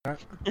Una,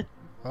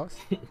 dos,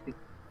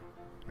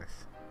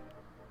 tres.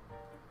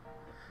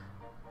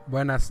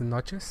 Buenas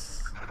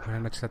noches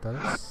a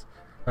todos.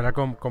 Ahora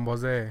con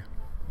voz de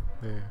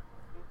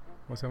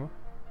 ¿cómo se llama?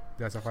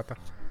 De azafata.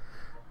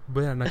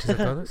 Buenas noches a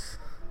todos.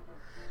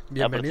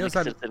 Bienvenidos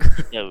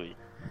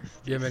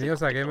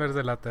bienvenidos a Gamers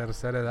de la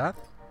Tercera Edad.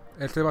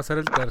 Este va a ser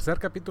el tercer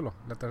capítulo,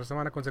 la tercera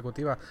semana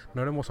consecutiva.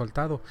 No lo hemos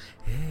soltado.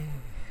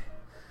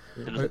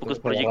 De los pocos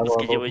proyectos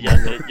que llevo ya.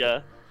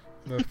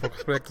 De los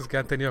pocos proyectos que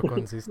han tenido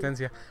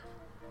constancia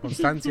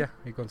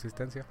y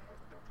consistencia.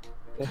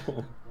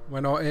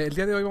 Bueno, el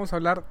día de hoy vamos a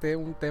hablar de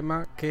un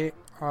tema que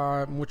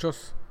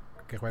muchos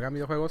que juegan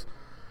videojuegos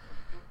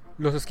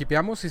los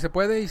skipeamos si se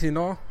puede, y si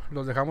no,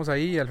 los dejamos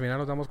ahí y al final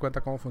nos damos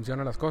cuenta cómo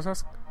funcionan las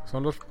cosas.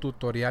 Son los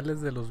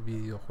tutoriales de los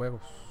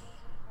videojuegos.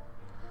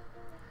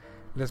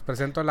 Les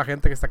presento a la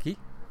gente que está aquí.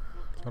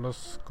 Son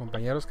los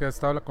compañeros que han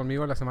estado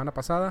conmigo la semana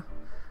pasada.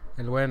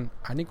 El buen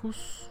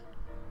Anicus.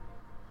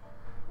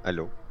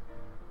 Aló.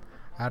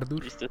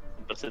 Ardur. ¿Viste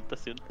tu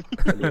presentación?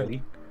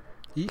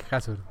 Y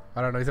Hazard.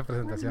 Ahora no hice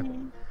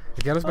presentación. Es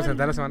que ya los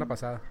presenté la semana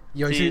pasada.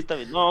 Y hoy Sí, sí, está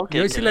bien. No, y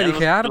hoy sí le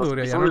dije a Ardur,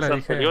 y ya no le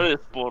dije. Anteriores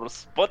por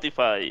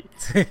Spotify.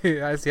 Sí,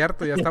 es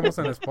cierto, ya estamos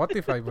en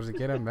Spotify por si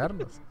quieren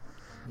vernos.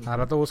 Al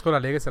rato busco la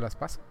liga y se las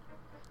paso.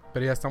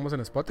 Pero ya estamos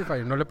en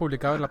Spotify. No lo he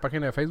publicado en la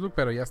página de Facebook,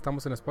 pero ya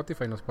estamos en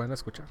Spotify y nos pueden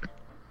escuchar.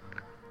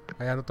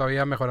 Ahí ando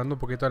todavía mejorando un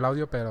poquito el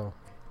audio, pero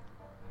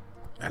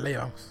ya le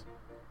llevamos.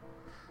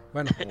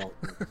 Bueno,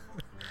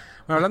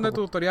 hablando de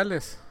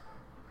tutoriales,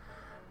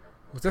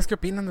 ¿ustedes qué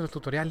opinan de los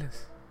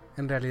tutoriales?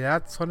 ¿En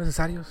realidad son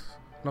necesarios?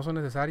 ¿No son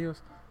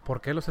necesarios?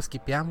 ¿Por qué los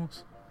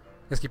skipeamos?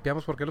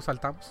 ¿Skipeamos por qué los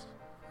saltamos?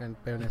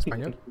 Pero en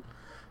español.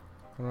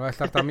 No va a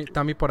estar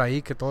Tami por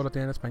ahí, que todo lo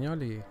tiene en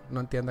español y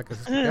no entienda qué es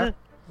skipear.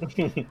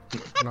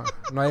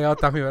 No ha llegado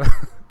Tami, ¿verdad?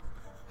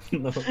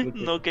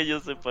 No que yo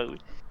sepa,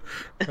 güey.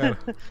 Bueno,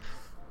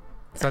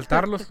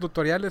 saltar los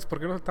tutoriales, ¿por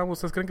qué los saltamos?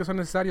 ¿Ustedes creen que son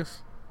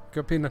necesarios? ¿Qué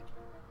opinan?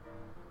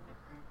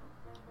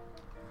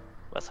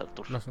 Vas,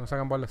 Artur. No se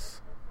hagan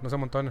bolas, no se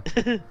amontonen.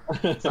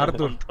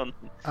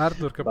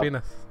 Artur, ¿qué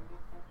opinas?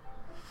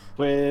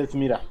 Pues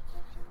mira,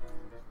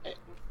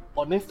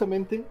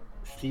 honestamente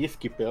sí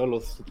skipeo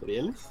los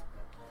tutoriales,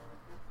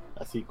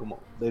 así como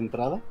de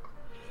entrada.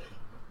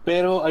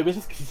 Pero hay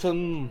veces que sí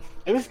son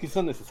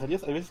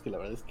necesarios, hay veces que la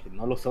verdad es que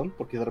no lo son,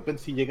 porque de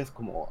repente sí llegas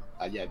como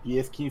allá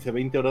 10, 15,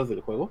 20 horas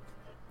del juego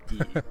y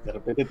de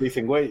repente te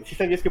dicen, güey, sí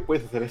sabías que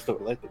puedes hacer esto,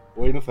 ¿verdad?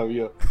 Güey, no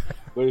sabía.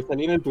 Güey,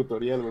 salí en el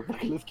tutorial, güey, ¿por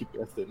qué lo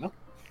skipeaste, no?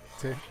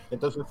 Sí.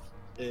 Entonces,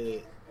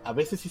 a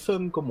veces sí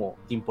son como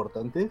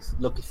importantes.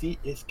 Lo que sí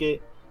es que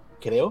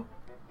creo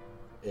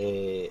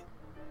que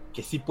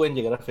sí pueden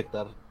llegar a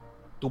afectar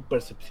tu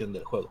percepción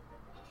del juego.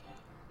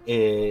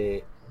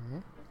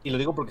 Y lo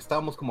digo porque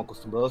estábamos como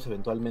acostumbrados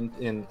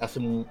eventualmente,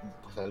 hace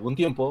pues, algún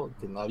tiempo,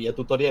 que no había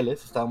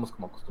tutoriales, estábamos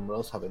como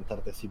acostumbrados a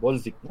aventarte así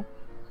Bolzik, ¿no?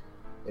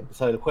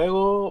 Empezar el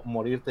juego,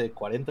 morirte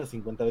 40,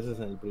 50 veces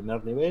en el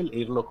primer nivel e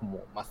irlo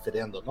como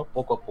mastereando, ¿no?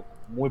 Poco a poco,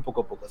 muy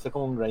poco a poco, hacer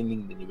como un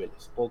grinding de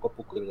niveles, poco a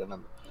poco ir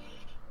ganando.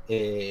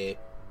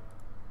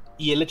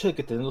 Y el hecho de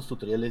que tengan los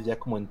tutoriales ya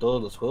como en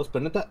todos los juegos,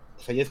 pero neta,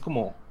 o sea, ya es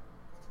como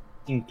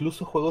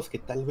incluso juegos que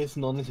tal vez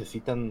no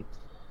necesitan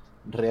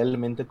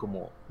realmente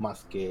como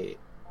más que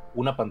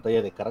una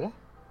pantalla de carga.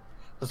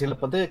 O sea, si en la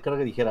pantalla de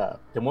carga dijera,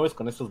 te mueves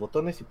con estos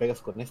botones y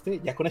pegas con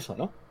este, ya con eso,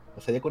 ¿no?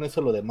 O sea, ya con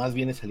eso lo demás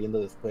viene saliendo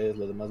después,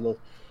 lo demás,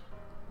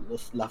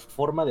 la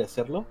forma de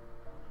hacerlo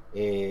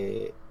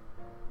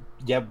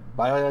ya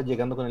va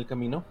llegando con el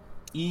camino.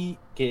 Y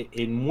que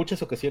en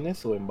muchas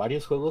ocasiones, o en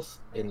varios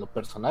juegos, en lo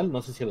personal,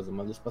 no sé si a los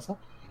demás les pasa,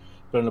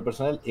 pero en lo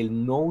personal,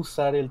 el no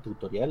usar el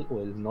tutorial,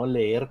 o el no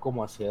leer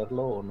cómo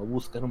hacerlo, o no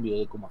buscar un video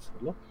de cómo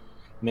hacerlo,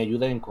 me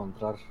ayuda a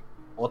encontrar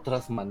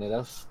otras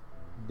maneras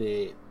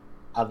de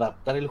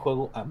adaptar el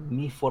juego a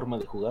mi forma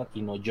de jugar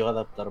y no yo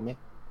adaptarme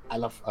a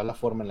la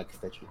forma en la que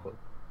está hecho el juego.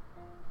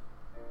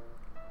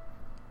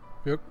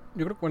 Yo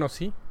creo que, bueno,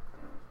 sí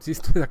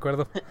estoy de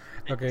acuerdo con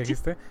lo que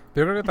dijiste,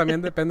 pero yo creo que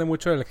también depende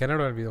mucho del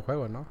género del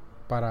videojuego, ¿no?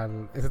 Para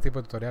ese tipo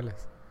de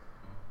tutoriales.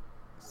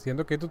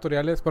 Siendo que hay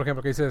tutoriales, por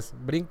ejemplo, que dices,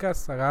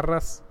 brincas,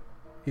 agarras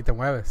y te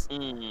mueves,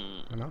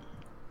 ¿no?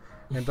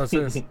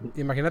 Entonces,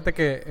 imagínate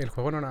que el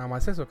juego no nada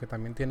más eso, que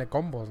también tiene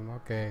combos,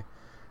 ¿no? Que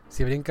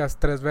si brincas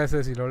 3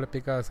 veces y luego le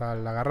picas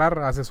al agarrar,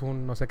 haces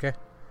un no sé qué.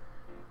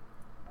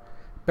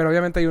 Pero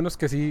obviamente hay unos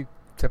que sí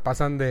se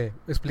pasan de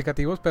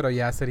explicativos, pero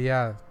ya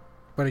sería...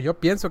 Bueno, yo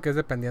pienso que es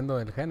dependiendo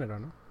del género,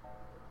 ¿no?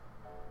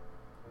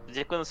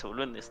 Ya cuando se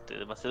vuelven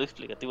demasiado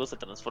explicativos se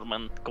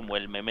transforman como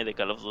el meme de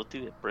Call of Duty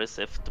de Press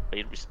F to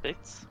pay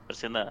respects.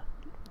 Presiona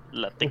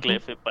la tecla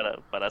F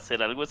para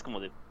hacer algo. Es como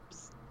de...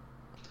 Pues,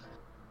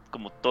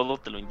 como todo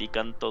te lo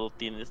indican, todo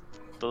tienes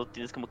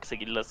como que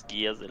seguir las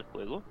guías del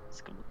juego.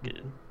 Es como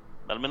que...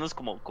 Al menos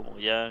como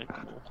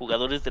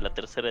jugadores de la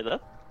tercera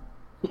edad,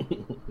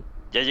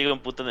 ya llega un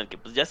punto en el que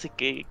pues ya sé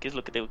qué es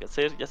lo que tengo que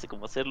hacer, ya sé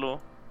cómo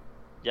hacerlo,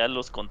 ya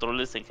los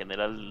controles en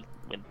general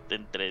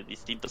entre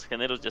distintos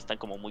géneros ya están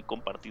como muy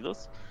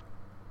compartidos.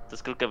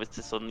 Entonces creo que a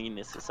veces son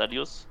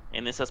innecesarios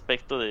en ese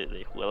aspecto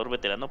de jugador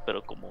veterano,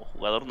 pero como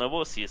jugador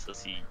nuevo sí es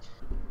así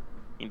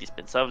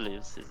indispensable.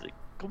 Es de,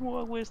 ¿cómo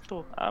hago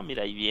esto? Ah,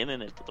 mira, ahí viene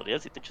en el tutorial.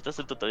 Si te chutas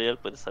el tutorial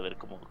puedes saber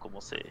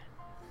cómo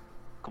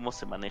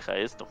se maneja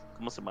esto,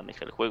 cómo se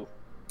maneja el juego.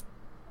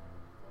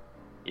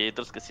 Y hay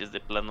otros que sí es de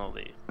plano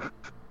de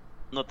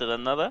no te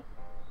dan nada,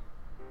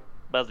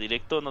 vas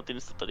directo, no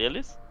tienes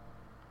tutoriales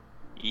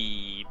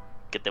y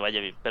que te vaya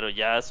bien. Pero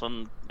ya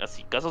son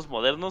así, casos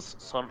modernos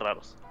son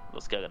raros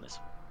los que hagan eso.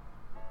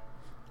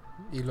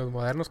 Y los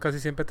modernos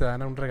casi siempre te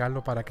dan un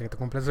regalo para que te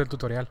completes el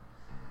tutorial.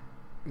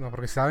 No,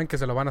 porque saben que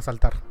se lo van a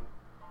saltar.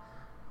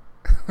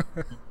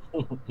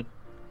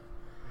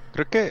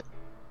 Creo que,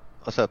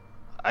 o sea,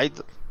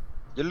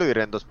 yo lo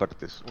diré en dos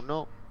partes.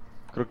 Uno,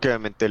 creo que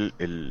obviamente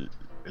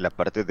la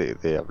parte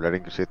de hablar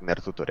inclusive de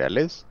tener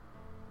tutoriales,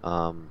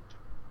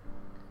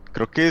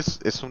 creo que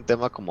es un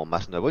tema como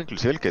más nuevo,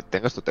 inclusive el que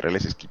tengas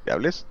tutoriales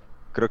skipeables.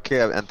 Creo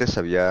que antes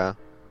había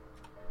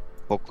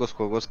pocos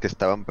juegos que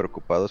estaban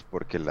preocupados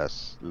porque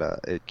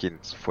quien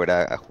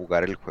fuera a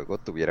jugar el juego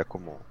tuviera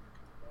como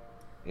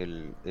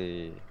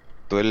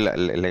toda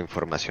la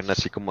información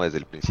así como desde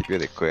el principio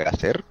de qué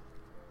hacer.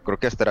 Creo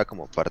que hasta era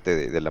como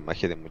parte de la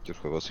magia de muchos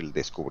juegos el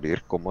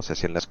descubrir cómo se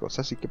hacían las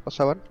cosas y qué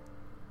pasaban.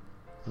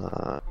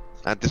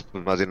 Antes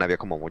pues más bien había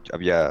como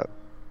había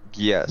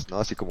guías, ¿no?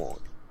 Así como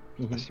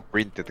así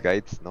printed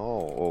guides, ¿no?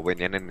 O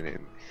venían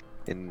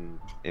en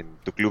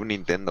tu club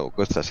Nintendo o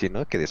cosas así,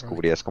 ¿no? Que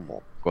descubrías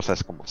como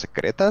cosas como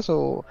secretas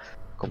o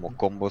como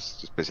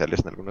combos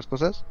especiales en algunas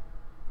cosas.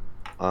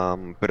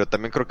 Pero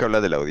también creo que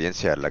habla de la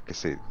audiencia a la que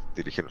se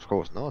dirigen los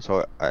juegos, ¿no? O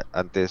sea,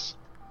 antes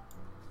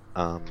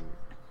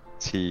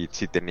si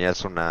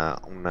tenías o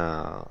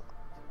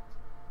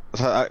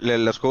sea,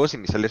 los juegos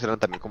iniciales eran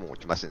también como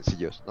mucho más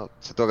sencillos, ¿no?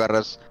 Si tú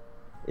agarras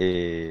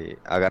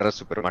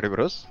Super Mario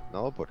Bros,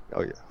 ¿no?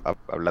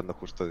 Hablando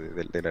justo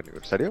del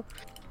aniversario,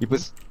 y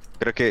pues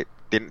creo que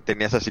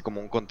tenías así como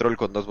un control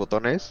con dos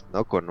botones,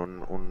 ¿no? Con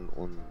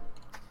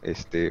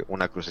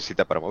una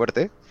crucecita para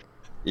moverte,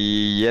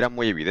 y era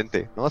muy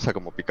evidente, ¿no? O sea,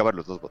 como picabas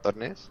los dos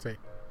botones, Sí.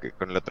 que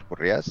con el otro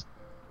corrías,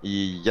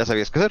 y ya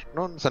sabías qué hacer,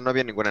 ¿no? O sea, no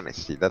había ninguna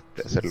necesidad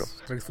de hacerlo.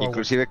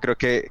 Inclusive creo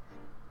que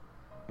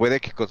puede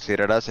que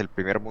consideraras el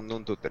primer mundo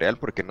un tutorial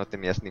porque no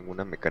tenías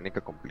ninguna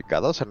mecánica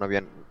complicada, o sea, no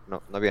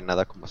había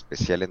nada como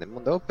especial en el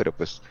mundo, pero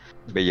pues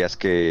veías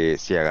que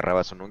si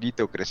agarrabas un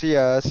honguito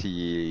crecías,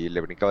 y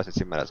le brincabas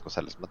encima de las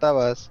cosas las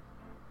matabas,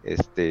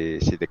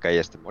 si te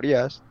caías te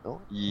morías,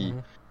 ¿no? Y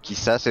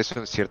quizás eso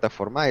en cierta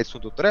forma es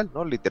un tutorial,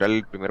 ¿no? Literal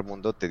el primer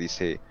mundo te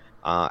dice,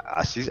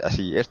 así,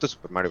 esto es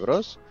Super Mario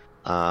Bros.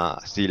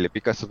 Si le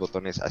picas estos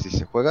botones así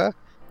se juega.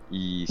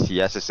 Y si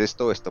haces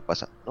esto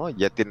pasa, ¿no?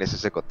 Ya tienes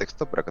ese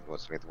contexto para que te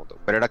muestres en este mundo.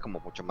 Pero era como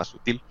mucho más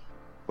sutil,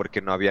 porque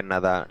no había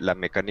nada, la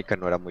mecánica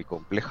no era muy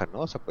compleja,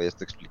 ¿no? O sea, podías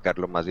tú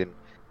explicarlo más bien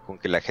con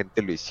que la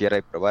gente lo hiciera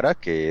y probara,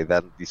 que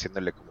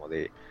diciéndole como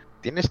de,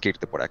 tienes que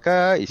irte por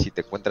acá, y si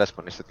te encuentras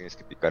con esto tienes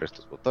que picar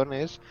estos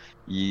botones,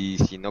 y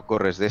si no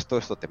corres de esto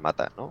te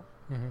mata, ¿no?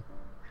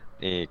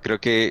 Creo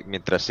que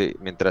mientras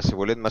se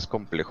vuelven más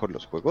complejos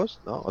los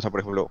juegos, ¿no? O sea, por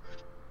ejemplo,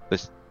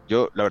 pues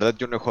la verdad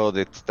yo no he jugado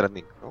Death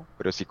Stranding, ¿no?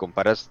 Pero si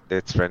comparas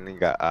Death Stranding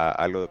a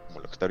algo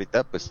como lo que está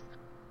ahorita, pues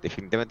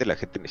definitivamente la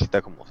gente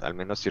necesita como al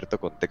menos cierto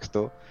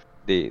contexto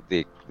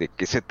de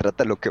qué se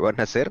trata lo que van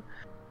a hacer,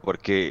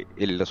 porque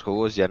en los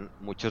juegos ya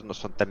muchos no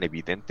son tan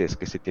evidentes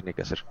que se tiene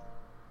que hacer.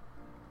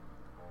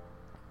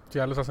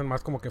 Ya los hacen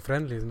más como que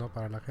friendly, ¿no?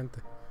 Para la gente.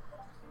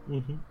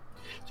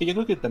 Sí, yo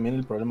creo que también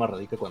el problema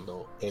radica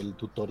cuando el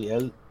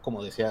tutorial,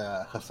 como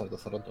decía Hazard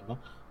hace rato, ¿no?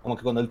 Como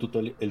que cuando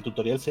el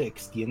tutorial se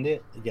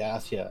extiende ya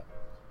hacia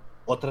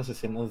otras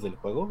escenas del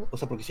juego. O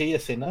sea, porque si hay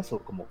escenas o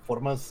como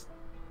formas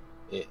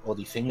o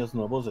diseños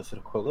nuevos de hacer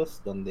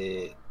juegos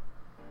donde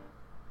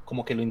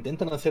como que lo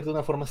intentan hacer de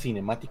una forma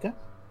cinemática,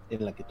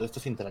 en la que tú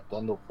estás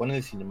interactuando con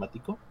el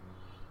cinemático,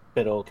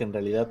 pero que en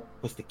realidad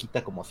pues te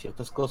quita como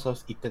ciertas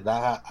cosas y te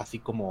da así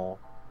como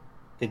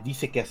te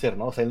dice qué hacer,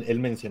 ¿no? O sea, él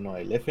mencionó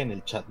el F en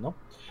el chat, ¿no?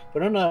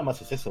 Pero no nada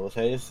más es eso, o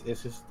sea, es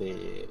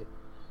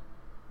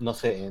no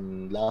sé,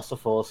 en Last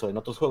of Us o en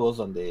otros juegos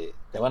donde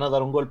te van a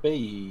dar un golpe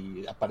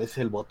y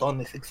aparece el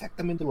botón, es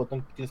exactamente el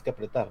botón que tienes que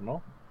apretar,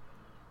 ¿no?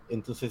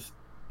 Entonces,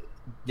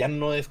 ya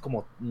no es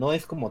como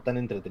tan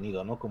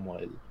entretenido, ¿no? Como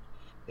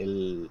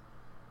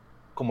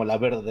como la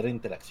verdadera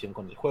interacción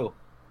con el juego.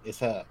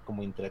 Esa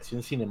como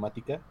interacción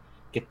cinemática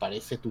que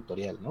parece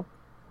tutorial, ¿no?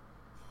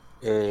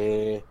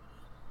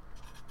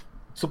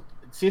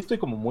 Sí estoy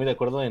como muy de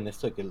acuerdo en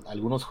esto de que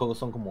algunos juegos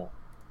son como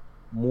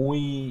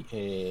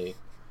muy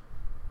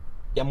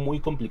ya muy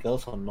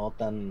complicados o no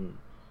tan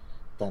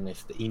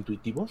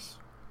intuitivos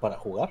para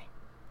jugar,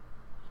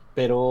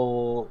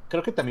 pero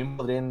creo que también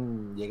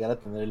podrían llegar a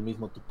tener el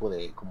mismo tipo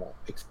de como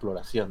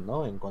exploración,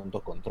 ¿no? En cuanto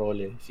a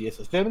controles y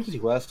eso, especialmente si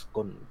juegas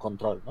con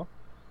control, ¿no?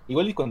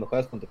 Igual y cuando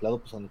juegas con teclado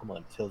pues son como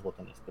demasiados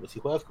botones, pero si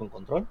juegas con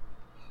control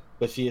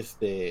pues sí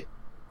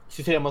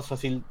sí sería más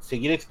fácil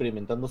seguir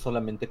experimentando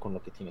solamente con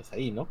lo que tienes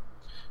ahí, ¿no?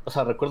 O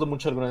sea, recuerdo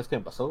mucho alguna vez que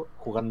me pasó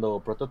jugando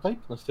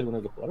Prototype, no sé si alguna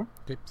vez lo jugaron.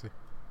 Sí, sí.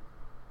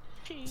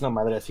 Es una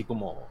madre así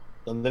como,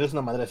 donde eres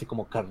una madre así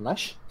como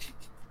Carnage,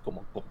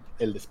 como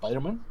el de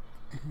Spider-Man,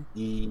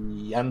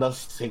 y andas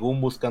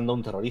según buscando a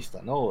un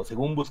terrorista, ¿no? O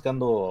según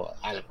buscando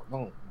algo,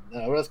 ¿no?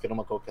 La verdad es que no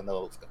me acuerdo qué andaba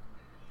buscando.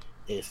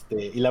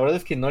 Y la verdad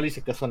es que no le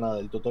hice caso a nada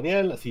del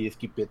tutorial, así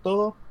esquipé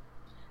todo.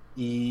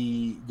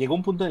 Y llegó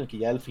un punto en el que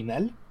ya al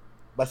final,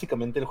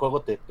 básicamente el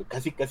juego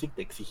casi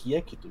te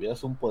exigía que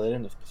tuvieras un poder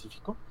en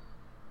específico,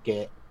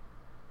 que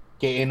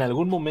en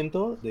algún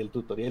momento del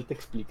tutorial te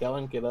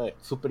explicaban que era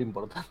súper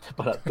importante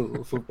para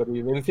tu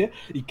supervivencia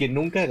y que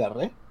nunca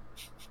agarré.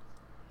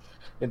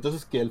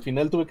 Entonces que al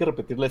final tuve que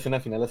repetir la escena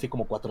final así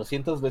como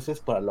 400 veces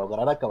para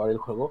lograr acabar el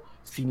juego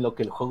sin lo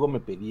que el juego me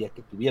pedía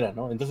que tuviera,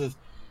 ¿no? Entonces,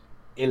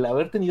 el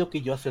haber tenido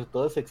que yo hacer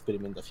toda esa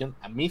experimentación,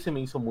 a mí se me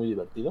hizo muy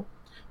divertido,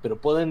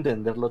 pero puedo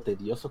entender lo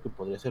tedioso que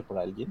podría ser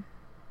para alguien,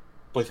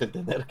 pues el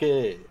tener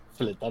que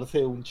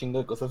fletarse un chingo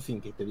de cosas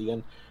sin que te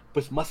digan,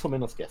 pues más o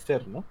menos qué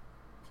hacer, ¿no?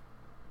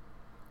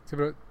 Sí,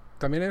 pero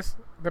también es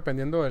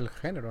dependiendo del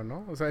género,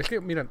 ¿no? O sea, es que,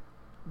 miren,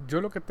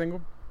 yo lo que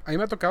tengo... A mí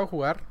me ha tocado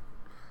jugar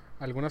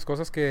algunas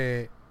cosas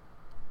que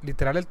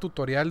literal el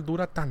tutorial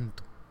dura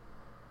tanto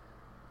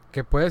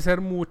que puede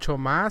ser mucho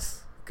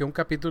más que un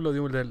capítulo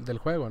del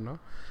juego, ¿no?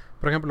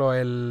 Por ejemplo,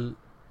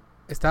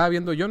 estaba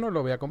viendo, yo no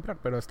lo voy a comprar,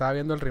 pero estaba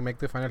viendo el remake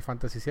de Final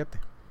Fantasy VII.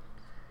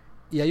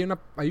 Y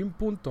hay un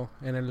punto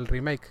en el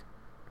remake,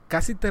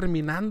 casi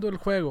terminando el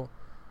juego,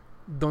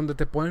 donde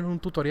te ponen un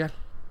tutorial.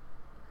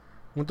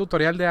 Un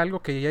tutorial de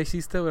algo que ya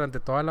hiciste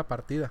durante toda la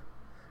partida.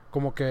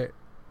 Como que,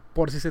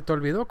 por si se te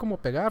olvidó cómo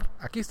pegar,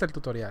 aquí está el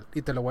tutorial.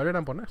 Y te lo vuelven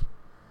a poner.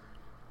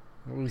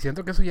 Y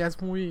siento que eso ya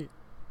es muy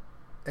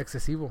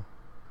excesivo.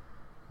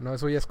 No,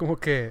 eso ya es como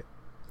que...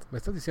 ¿Me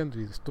estás diciendo,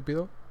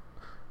 estúpido?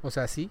 O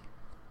sea, sí.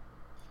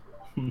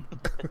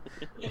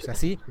 O sea,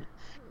 sí.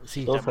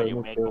 Sí. Todos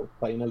sabemos que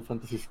Final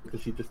Fantasy VII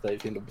sí te está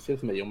diciendo, pues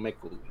es medio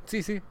meco, güey.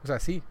 Sí, sí, o sea,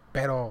 sí.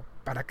 Pero,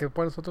 ¿para qué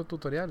pones otro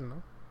tutorial, no?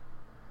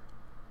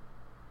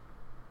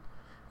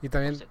 Y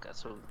también... Por si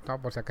acaso.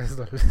 No, por si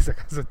acaso,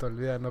 se te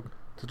olvida, ¿no?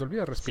 ¿Se te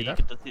olvida respirar?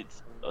 Sí, que te...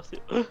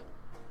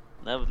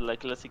 No, la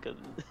clásica.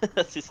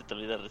 Así se te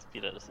olvida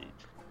respirar, así.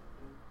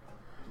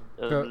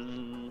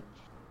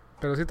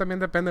 Pero sí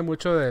también depende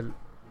mucho del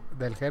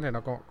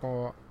género,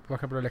 como por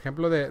ejemplo el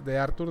ejemplo de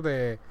Arthur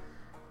de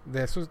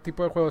esos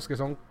tipos de juegos que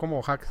son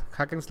como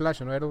hack and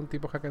slash, ¿no? Era un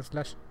tipo hack and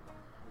slash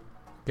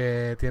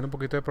que tiene un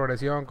poquito de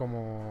progresión,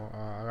 como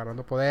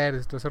agarrando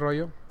poderes y todo ese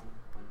rollo.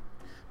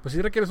 Pues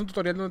sí requieres un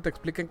tutorial donde te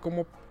expliquen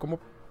cómo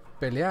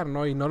pelear,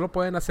 ¿no? Y no lo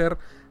pueden hacer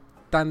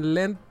tan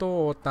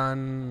lento o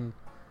tan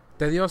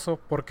tedioso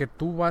porque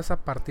tú vas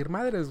a partir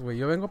madres, güey.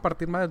 Yo vengo a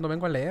partir madres, no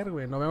vengo a leer,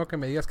 güey. No vengo a que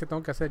me digas qué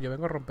tengo que hacer, yo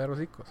vengo a romper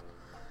hocicos.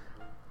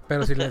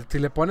 Pero si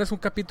le pones un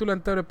capítulo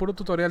entero de puro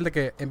tutorial de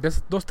que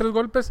empiezas 2-3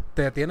 golpes,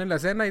 te detienen la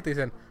escena y te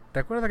dicen,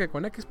 recuerda que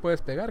con X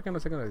puedes pegar, que no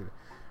sé qué.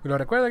 Y lo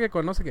recuerda que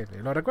con no sé qué.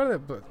 Y lo recuerda,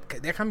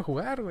 que déjame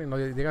jugar, güey. No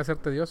llega a ser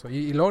tedioso.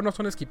 Y luego no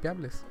son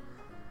esquipeables.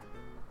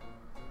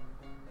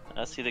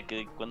 Así de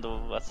que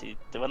cuando así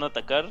te van a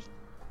atacar,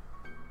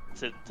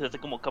 se hace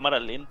como cámara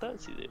lenta,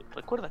 así de,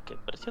 recuerda que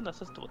presionas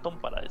este botón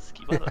para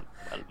esquivar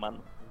al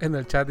mano. En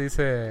el chat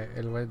dice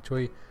el buen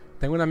Chuy,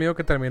 tengo un amigo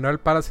que terminó el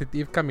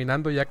Parasite Eve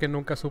caminando ya que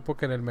nunca supo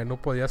que en el menú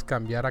podías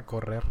cambiar a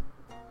correr.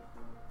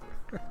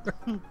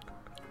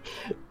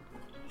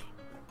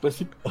 Pues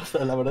sí, o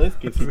sea, la verdad es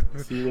que sí.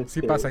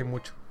 Sí pasa y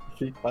mucho.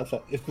 Sí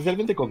pasa,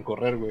 especialmente con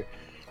correr, güey.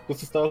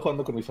 Justo estaba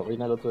jugando con mi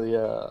sobrina el otro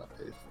día,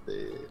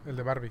 El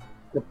de Barbie.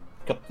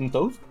 Captain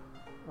Toad.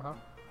 Ajá.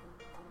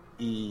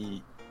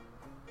 Y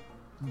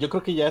yo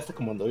creo que ya hasta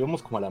como cuando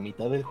íbamos como a la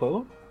mitad del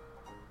juego.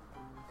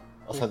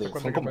 O sea,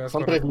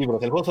 son 3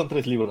 libros, el juego son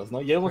 3 libros,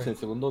 ¿no? Llegamos en el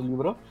segundo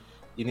libro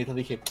y neta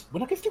dije,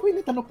 bueno, que este güey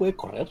neta no puede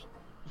correr.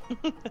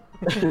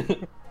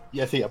 Y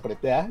así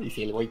apreté A y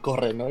si el güey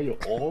corre, ¿no? Y yo,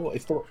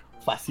 esto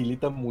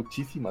facilita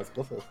muchísimas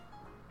cosas.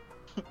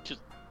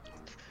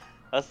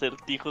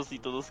 Acertijos y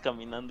todos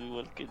caminando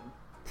igual que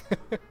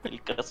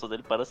el caso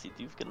del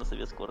Parasite Eve que no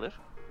sabías correr.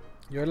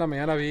 Yo en la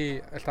mañana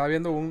estaba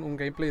viendo un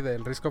gameplay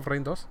del Risk of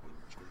Rain 2.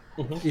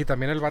 Y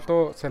también el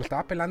vato se le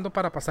estaba pelando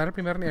para pasar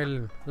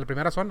la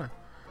primera zona.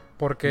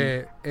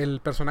 Porque el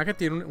personaje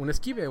tiene un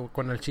esquive.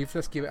 Con el shift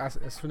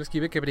es un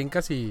esquive que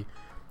brincas y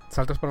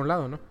saltas por un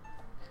lado, ¿no?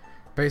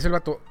 Pero dice el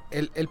vato,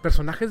 el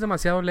personaje es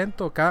demasiado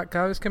lento.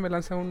 Cada vez que me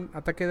lanza un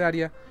ataque de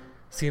área,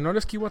 si no lo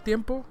esquivo a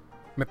tiempo,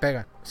 me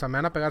pegan. O sea, me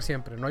van a pegar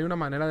siempre. No hay una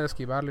manera de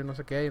esquivarlo y no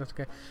sé qué, y no sé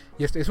qué.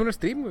 Y es un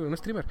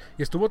streamer.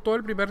 Y estuvo todo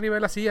el primer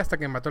nivel así hasta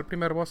que mató el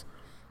primer boss.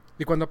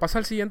 Y cuando pasa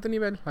al siguiente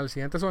nivel, a la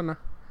siguiente zona,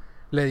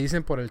 le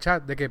dicen por el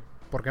chat de que,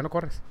 ¿por qué no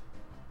corres?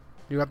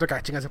 Y el vato de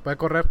que, chinga, ¿se puede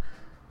correr?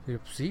 Y yo,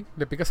 pues sí,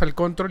 le picas al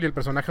control y el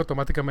personaje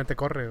automáticamente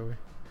corre, güey.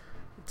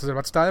 Entonces el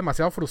vato estaba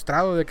demasiado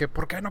frustrado de que,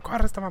 ¿por qué no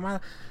corre esta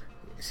mamada?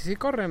 Sí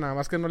corre, nada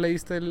más que no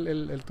leíste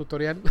el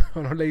tutorial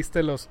o no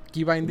leíste los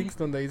key bindings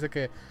donde dice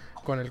que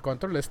con el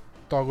control es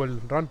toggle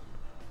run,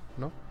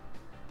 ¿no?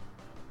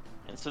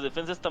 En su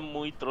defensa está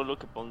muy trollo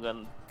que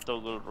pongan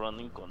toggle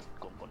running con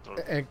control.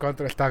 En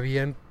control está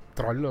bien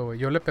trollo, güey.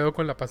 Yo le pego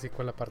con la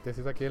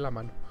partecita aquí de la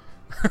mano.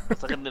 O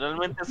sea,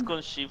 generalmente es con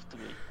shift,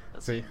 güey.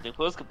 Así, Sí. de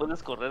juegos que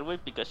puedes correr, güey,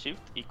 pica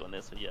shift y con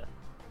eso ya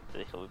te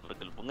deja, güey, para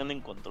que lo pongan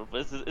en control.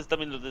 Pues es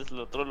también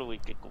lo otro, güey,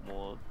 que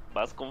como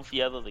vas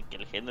confiado de que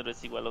el género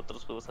es igual a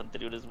otros juegos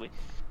anteriores, güey,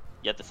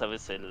 ya te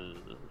sabes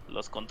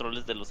los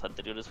controles de los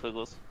anteriores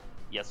juegos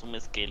y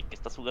asumes que el que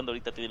estás jugando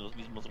ahorita tiene los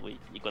mismos, güey.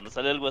 Y cuando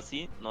sale algo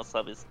así, no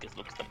sabes qué es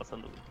lo que está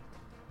pasando, güey.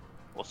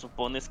 O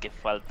supones que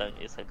falta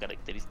esa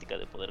característica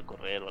de poder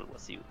correr o algo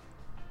así, güey.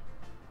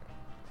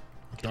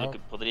 Que es lo que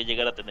podría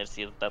llegar a tener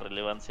cierta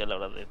relevancia a la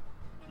hora de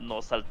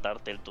no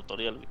saltarte el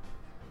tutorial, güey.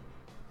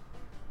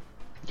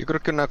 Yo creo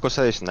que una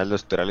cosa adicional de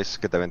los tutoriales es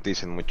que también te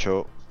dicen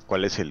mucho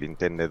cuál es el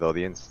intended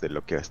audience de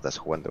lo que estás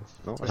jugando,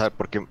 ¿no? O sea,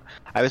 porque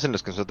hay veces en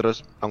los que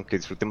nosotros, aunque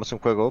disfrutemos un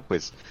juego,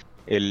 pues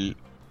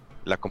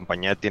la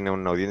compañía tiene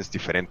un audience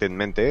diferente en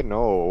mente,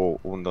 ¿no? O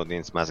un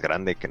audience más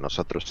grande que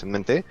nosotros en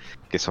mente,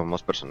 que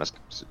somos personas que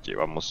pues,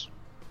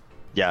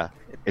 ya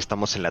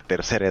estamos en la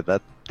tercera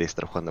edad de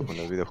estar jugando con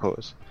los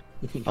videojuegos.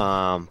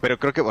 Pero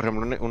creo que, por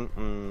ejemplo,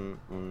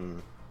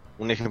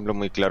 un ejemplo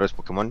muy claro es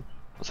Pokémon.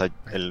 O sea,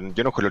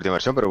 yo no jugué la última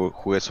versión, pero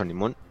jugué Sun y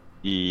Moon.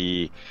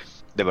 Y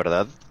de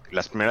verdad,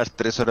 las primeras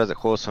 3 horas de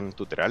juego son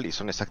tutorial y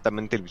son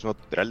exactamente el mismo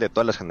tutorial de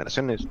todas las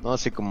generaciones, ¿no?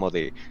 Así como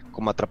de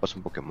cómo atrapas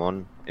un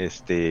Pokémon,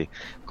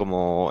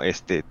 cómo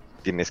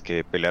tienes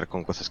que pelear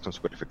con cosas que son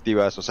súper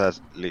efectivas. O sea,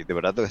 de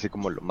verdad, así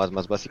como lo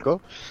más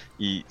básico.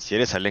 Y si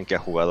eres alguien que ha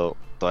jugado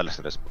todas las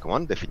generaciones de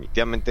Pokémon,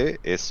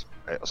 definitivamente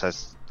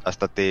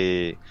hasta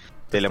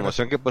de la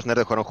emoción que puedes tener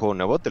de jugar un juego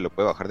nuevo, te lo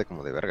puede bajar de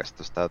como de verga,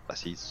 esto está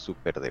así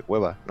súper de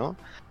hueva, ¿no?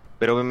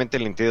 Pero obviamente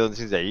el intento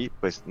de ahí,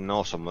 pues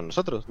no somos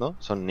nosotros, ¿no?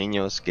 Son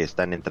niños que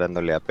están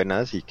entrándole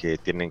apenas y que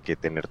tienen que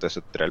tener todo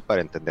ese tutorial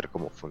para entender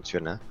cómo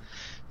funciona.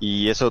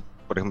 Y eso,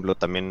 por ejemplo,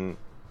 también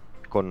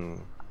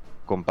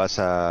como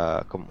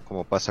pasa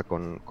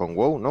con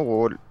WoW, ¿no?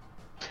 WoW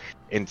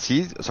en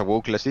sí, o sea,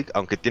 WoW Classic,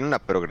 aunque tiene una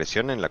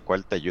progresión en la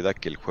cual te ayuda a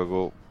que el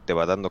juego te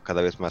va dando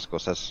cada vez más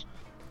cosas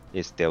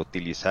a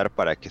utilizar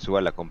para que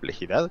suba la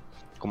complejidad.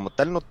 Como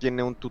tal no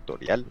tiene un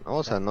tutorial, ¿no?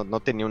 O sea, no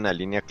tenía una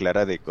línea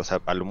clara de, o sea,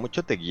 a lo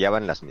mucho te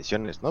guiaban las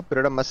misiones, ¿no?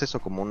 Pero era más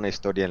eso como una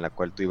historia en la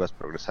cual tú ibas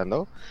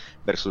progresando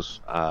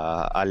versus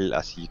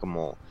así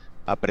como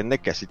aprende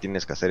que así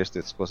tienes que hacer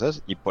estas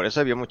cosas. Y por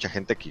eso había mucha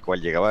gente que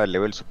igual llegaba a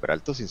level super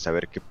alto sin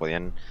saber que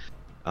podían.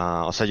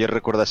 O sea, yo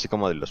recuerdo así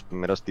como de los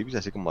primeros tips,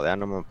 así como de,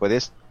 no me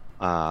puedes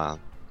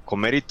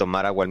comer y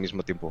tomar agua al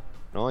mismo tiempo,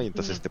 ¿no? Y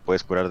entonces te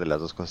puedes curar de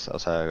las dos cosas, o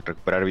sea,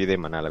 recuperar vida y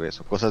maná a la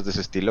vez, o cosas de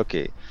ese estilo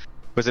que,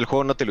 pues el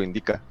juego no te lo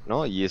indica,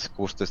 ¿no? Y es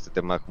justo este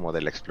tema como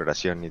de la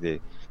exploración y de,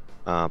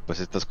 pues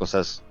estas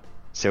cosas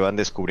se van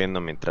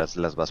descubriendo mientras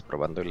las vas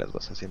probando y las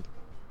vas haciendo.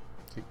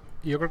 Sí.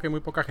 Y yo creo que hay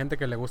muy poca gente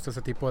que le gusta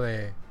ese tipo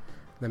de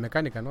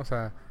mecánica, ¿no? O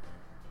sea,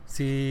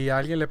 si a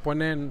alguien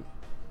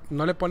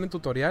no le ponen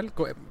tutorial,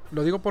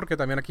 lo digo porque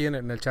también aquí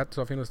en el chat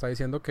Sofi nos está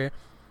diciendo que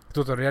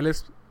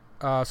tutoriales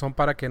son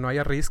para que no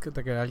haya risk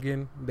de que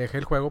alguien deje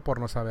el juego por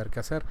no saber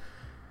qué hacer.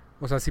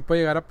 O sea, sí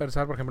puede llegar a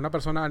pensar, por ejemplo, una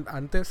persona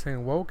antes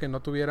en WoW que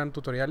no tuvieran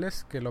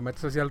tutoriales, que lo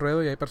metes así al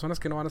ruedo y hay personas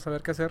que no van a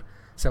saber qué hacer,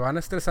 se van a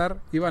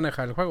estresar y van a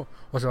dejar el juego.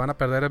 O se van a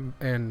perder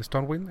en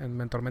Stormwind,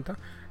 en Tormenta,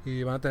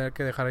 y van a tener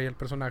que dejar ahí el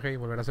personaje y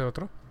volver a hacer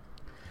otro.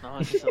 No,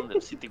 ese es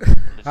Undercity.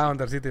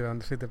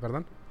 Undercity,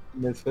 perdón.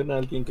 Me suena a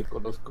alguien que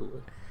conozco,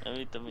 güey. A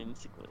mí también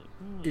sí, güey.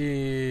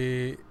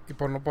 Y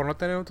por no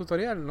tener un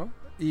tutorial, ¿no?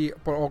 Y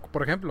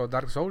por ejemplo,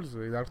 Dark Souls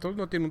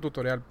no tiene un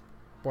tutorial,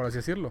 por así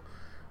decirlo.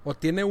 O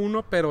tiene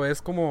uno, pero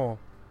es como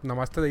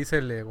nomás te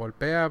dice, le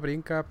golpea,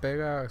 brinca,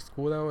 pega,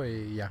 escuda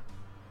y ya.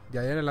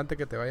 Ya de en adelante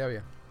que te vaya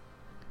bien.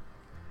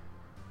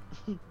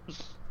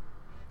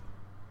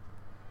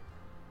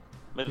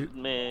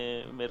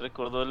 Me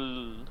recordó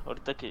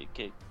ahorita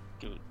que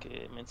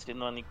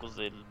mencionó a Nikos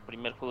del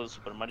primer juego de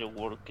Super Mario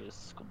World, que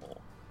es como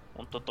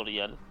un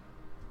tutorial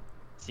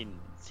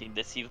sin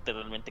decirte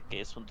realmente que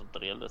es un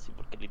tutorial, así,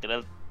 porque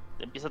literal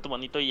empieza tu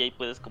monito y ahí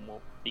puedes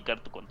como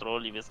picar tu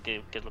control y ves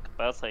qué es lo que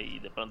pasa y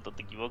de pronto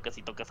te equivocas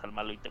y tocas al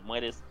malo y te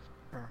mueres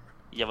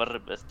y ya vas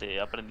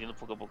aprendiendo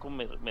poco a poco.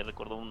 Me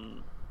recordó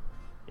un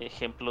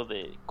ejemplo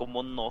de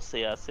cómo no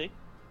se hace,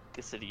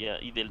 que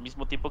sería, y del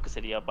mismo tiempo que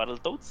sería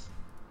Battletoads,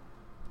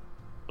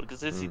 porque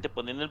si te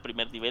ponían en el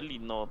primer nivel y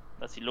no,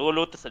 así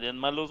luego te salían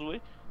malos,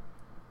 güey,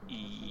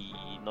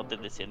 y no te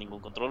decía ningún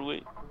control,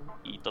 güey,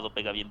 y todo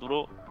pega bien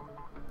duro.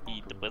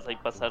 Y te puedes ahí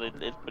pasar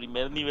el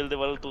primer nivel de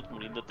Battletoads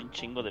muriéndote un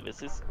chingo de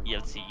veces. Y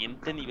al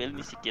siguiente nivel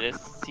ni siquiera es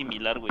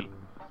similar, güey.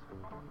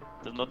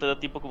 Entonces no te da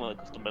tiempo como de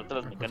acostumbrarte a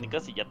las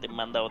mecánicas y ya te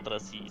manda a otra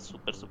así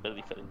súper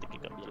diferente que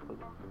cambia el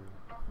juego.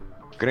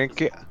 ¿Creen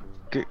que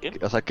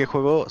o sea, qué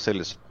juego se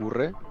les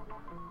ocurre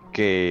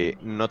que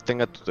no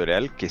tenga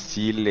tutorial, que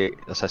sí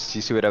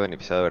sí se hubiera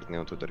beneficiado de haber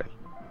tenido un tutorial?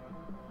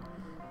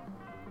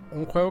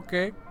 Un juego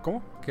que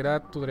era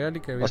tutorial y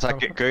que o sea,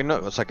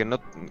 que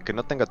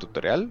no tenga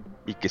tutorial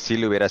y que sí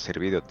le hubiera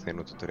servido tener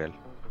un tutorial.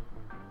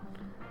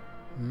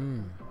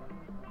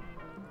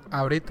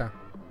 Ahorita.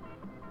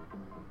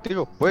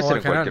 Digo, puede ser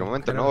en general, cualquier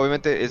momento, ¿no?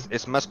 Obviamente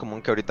es más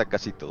común que ahorita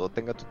casi todo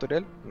tenga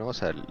tutorial, ¿no? O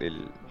sea,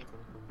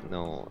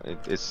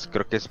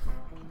 creo que es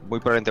muy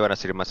probablemente van a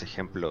ser más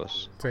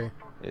ejemplos, Sí.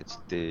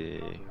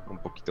 Un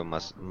poquito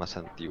más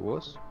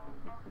antiguos.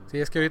 Sí,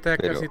 es que ahorita ya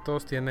Pero- casi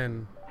todos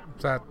tienen,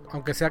 o sea,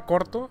 aunque sea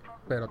corto,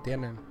 pero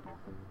tienen.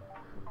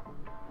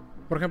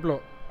 Por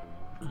ejemplo,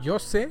 yo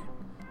sé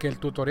que el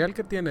tutorial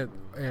que tiene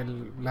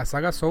la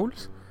saga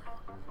Souls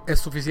es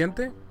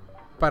suficiente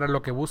para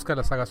lo que busca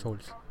la saga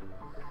Souls.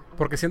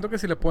 Porque siento que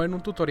si le ponen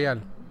un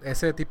tutorial,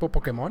 ese tipo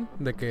Pokémon,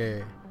 de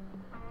que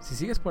si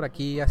sigues por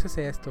aquí, haces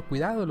esto,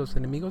 cuidado, los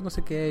enemigos no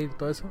sé qué y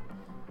todo eso,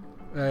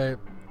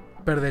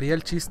 perdería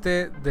el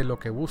chiste de lo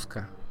que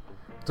busca.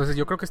 Entonces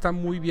yo creo que está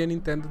muy bien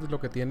intended lo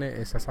que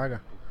tiene esa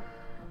saga.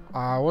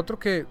 A otro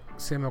que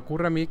se me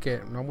ocurre a mí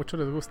que no a muchos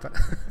les gusta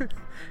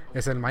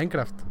es el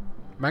Minecraft.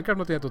 Minecraft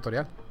no tiene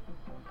tutorial.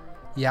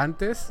 Y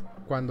antes,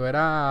 cuando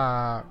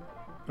era...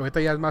 Ahorita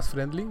ya es más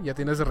friendly, ya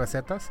tienes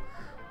recetas.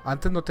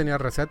 Antes no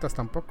tenías recetas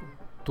tampoco.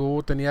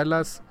 Tú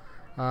tenías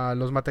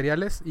los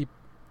materiales y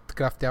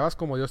crafteabas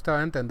como Dios te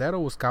va a entender, o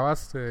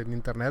buscabas en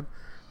internet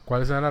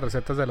cuáles eran las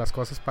recetas de las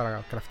cosas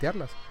para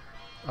craftearlas.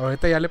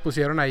 Ahorita ya le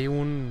pusieron ahí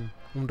un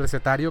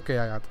recetario que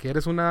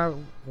adquieres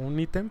un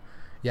ítem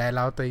y al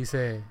lado te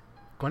dice,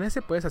 con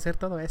ese puedes hacer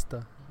todo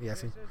esto, y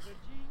así.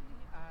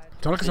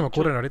 Son los que se me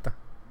ocurren ahorita.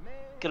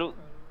 Creo,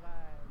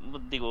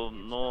 digo,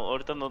 no,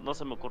 ahorita no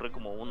se me ocurre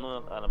como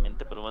uno a la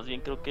mente, pero más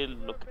bien creo que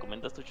lo que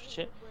comentas tú,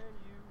 Chuche,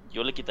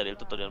 yo le quitaría el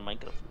tutorial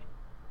Minecraft,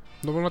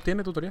 güey. No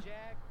tiene tutorial.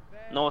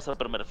 No, o sea,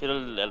 pero me refiero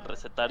al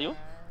recetario.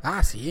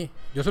 Ah, sí,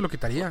 yo se lo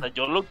quitaría. O sea,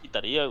 yo lo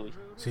quitaría, güey.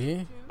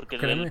 Sí, Porque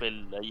créeme.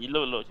 ahí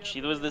lo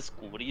chido es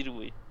descubrir,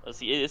 güey.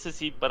 Así, ese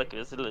sí, para que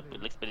veas la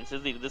experiencia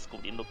es de ir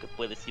descubriendo qué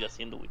puedes ir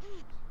haciendo, güey.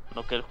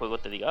 No que el juego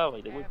te diga,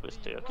 by the way, pues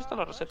aquí está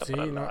la receta Sí,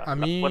 para no, la a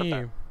mí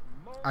puerta.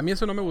 a mí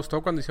eso no me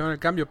gustó cuando hicieron el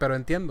cambio, pero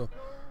entiendo,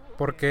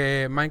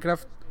 porque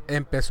Minecraft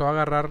empezó a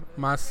agarrar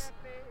más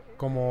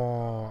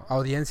como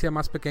audiencia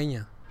más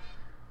pequeña.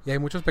 Y hay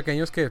muchos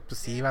pequeños que pues,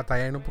 sí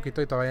batallan un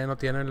poquito y todavía no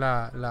tienen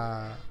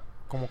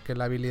como que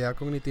la habilidad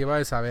cognitiva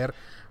de saber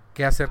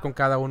qué hacer con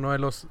cada uno de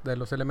los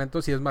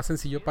elementos, y es más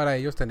sencillo para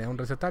ellos tener un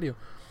recetario.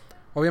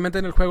 Obviamente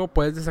en el juego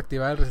puedes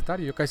desactivar el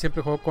recetario. Yo casi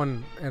siempre juego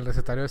con el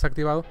recetario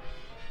desactivado,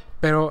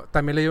 pero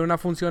también le dio una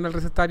función al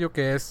recetario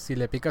que es si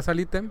le picas al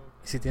ítem,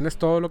 si tienes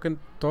todo lo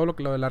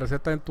de la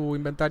receta en tu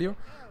inventario,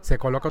 se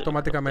coloca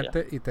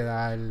automáticamente y te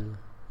da el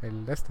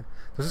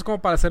Entonces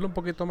como para hacerlo un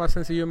poquito más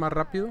sencillo y más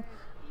rápido,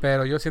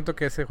 pero yo siento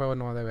que ese juego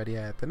no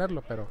debería de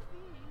tenerlo, pero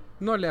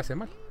no le hace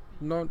mal.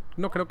 No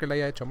creo que le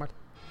haya hecho mal.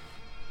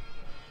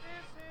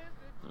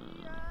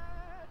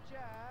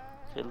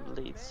 Hell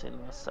leads in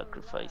a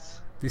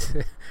sacrifice.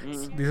 Dice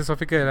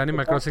Sophie que del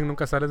Animal Crossing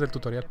nunca sales del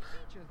tutorial.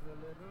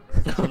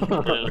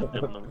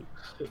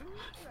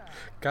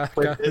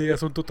 Cada día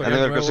es un tutorial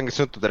Animal nuevo. Crossing es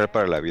un tutorial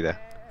para la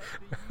vida.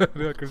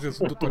 Animal Crossing es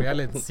un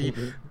tutorial en sí.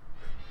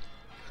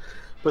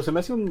 Pues se me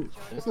hace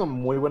es una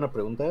muy buena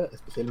pregunta,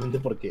 especialmente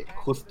porque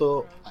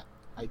justo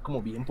hay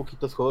como bien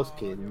poquitos juegos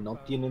que no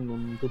tienen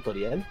un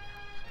tutorial,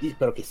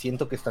 pero que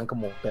siento que están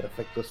como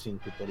perfectos sin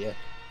tutorial.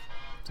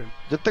 Sí.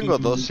 Yo tengo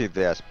dos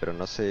ideas, pero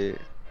no sé.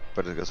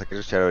 Pero, o sea,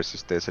 quiero escuchar a ver si a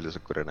ustedes se les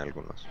ocurren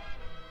algunos.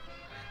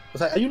 O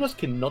sea, hay unos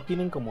que no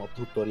tienen como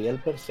tutorial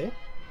per se,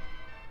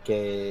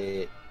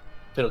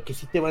 pero que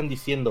sí te van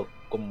diciendo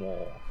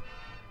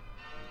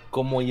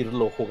cómo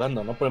irlo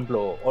jugando, ¿no? Por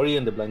ejemplo, Ori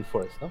and the Blind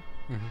Forest, ¿no?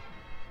 Uh-huh.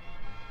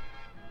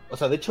 O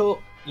sea, de hecho,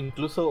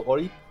 incluso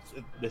Ori,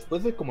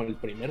 después de como el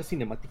primer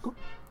cinemático,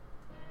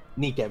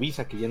 ni te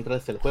avisa que ya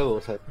entraste al juego,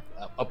 o sea,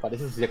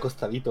 apareces así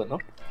acostadito, ¿no?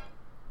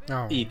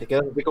 Oh. Y te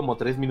quedas así como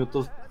 3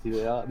 minutos, así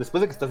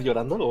después de que estás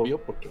llorando,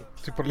 obvio, porque...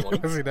 Sí, por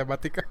la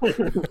cinemática.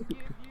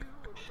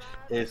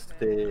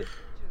 te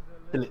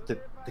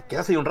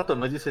quedas ahí un rato,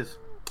 ¿no? Y dices,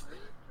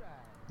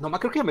 no, más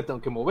creo que ya me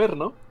tengo que mover,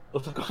 ¿no? O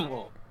sea,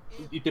 como...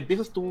 Y te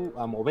empiezas tú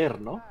a mover,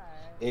 ¿no?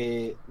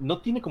 No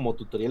tiene como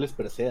tutoriales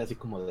per se, así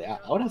como de,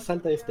 ahora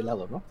salta de este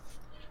lado, ¿no?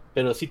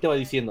 Pero sí te va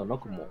diciendo,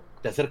 ¿no? Como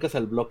te acercas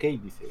al bloque y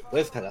dice,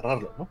 puedes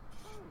agarrarlo, ¿no?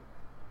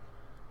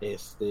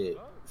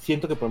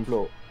 Siento que, por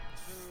ejemplo,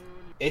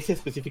 ese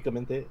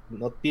específicamente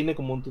no tiene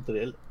como un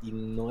tutorial y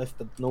no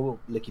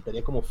le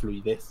quitaría como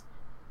fluidez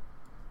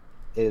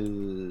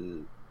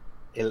el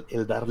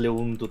darle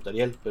un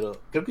tutorial, pero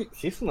creo que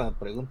sí es una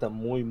pregunta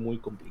muy, muy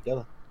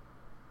complicada.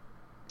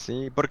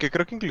 Sí, porque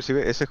creo que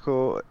inclusive ese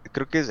juego,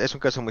 creo que es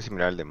un caso muy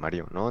similar al de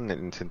Mario, ¿no? En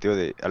el sentido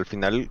de, al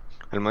final,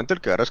 al momento en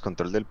el que agarras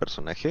control del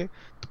personaje,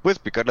 tú puedes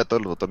picarle a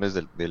todos los botones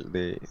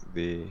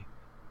de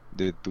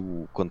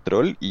tu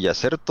control y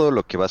hacer todo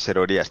lo que va a hacer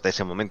Ori hasta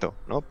ese momento,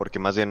 ¿no? Porque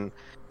más bien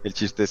el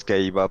chiste es que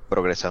ahí va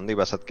progresando y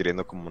vas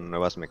adquiriendo como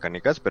nuevas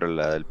mecánicas, pero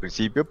al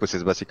principio pues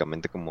es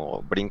básicamente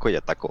como brinco y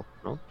ataco,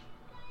 ¿no?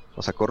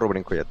 O sea, corro,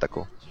 brinco y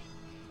ataco.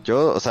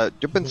 Yo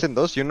pensé en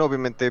dos, y uno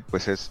obviamente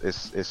pues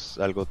es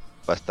algo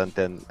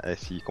bastante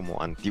así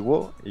como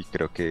antiguo, y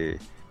creo que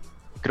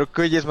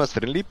hoy es más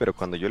friendly, pero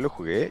cuando yo lo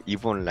jugué, EVE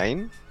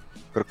Online,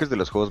 creo que es de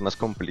los juegos más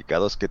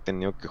complicados que he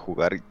tenido que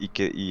jugar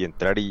y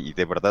entrar y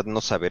de verdad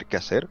no saber qué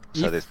hacer, o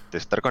sea, de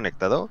estar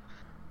conectado.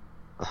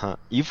 Ajá,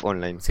 EVE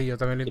Online. Sí, yo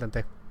también lo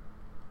intenté.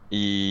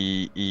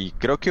 Y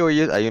creo que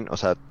hoy o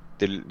sea,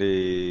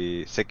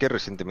 sé que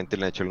recientemente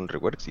le han hecho un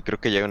reworks y creo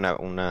que ya hay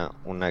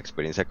una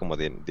experiencia como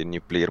de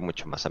new player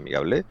mucho más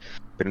amigable,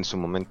 pero en su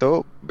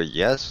momento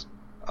veías,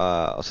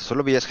 o sea,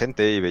 solo veías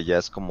gente y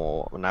veías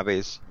como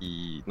naves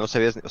y no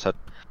sabías, o sea,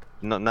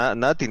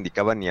 nada te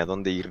indicaba ni a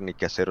dónde ir ni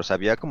qué hacer, o sea,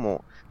 había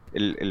como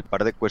el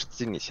par de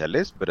quests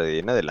iniciales, pero de ahí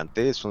en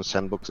adelante es un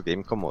sandbox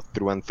game como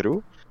through and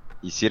through.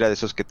 Y si era de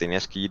esos que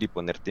tenías que ir y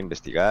ponerte a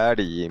investigar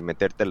y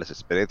meterte a las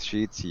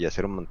spreadsheets y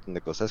hacer un montón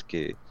de cosas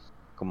que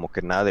como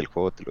que nada del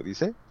juego te lo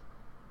dice.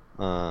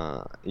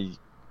 Y,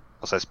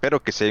 o sea,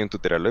 espero que sea un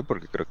tutorial hoy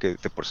porque creo que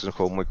de por sí es un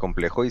juego muy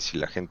complejo y si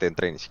la gente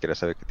entra y ni siquiera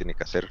sabe qué tiene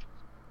que hacer,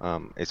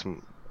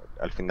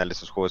 al final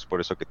esos juegos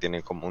por eso que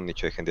tienen como un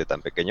nicho de gente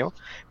tan pequeño.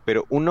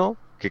 Pero uno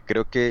que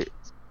creo que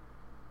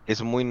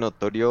es muy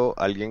notorio,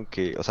 alguien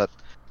que, o sea,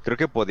 creo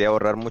que podía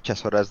ahorrar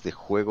muchas horas de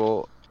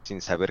juego sin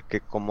saber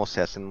cómo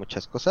se hacen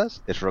muchas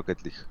cosas, es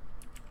Rocket League.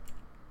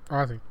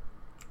 Ah, sí.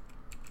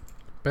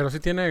 Pero sí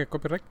tiene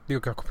copyright.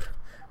 Digo que copyright.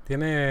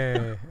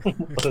 Tiene.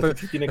 O sea,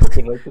 sí tiene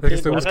copyright. Es que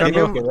estoy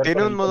buscando.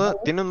 Tiene un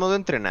modo de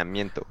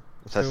entrenamiento.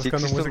 O sea, sí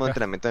existe un modo de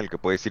entrenamiento en el que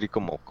puedes ir y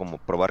como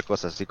probar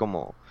cosas, así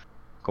como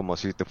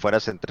si te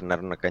fueras a entrenar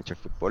en una cancha de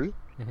fútbol.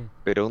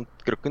 Pero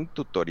creo que un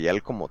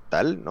tutorial como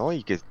tal, ¿no?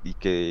 Y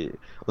que,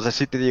 o sea,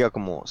 sí te diga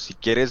como, si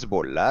quieres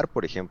volar,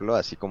 por ejemplo,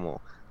 así como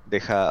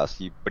deja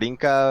así,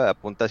 brinca,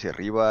 apunta hacia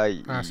arriba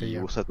y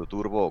usa tu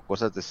turbo o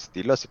cosas de ese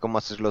estilo, así como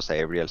haces los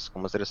aerials,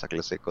 cómo hacer esa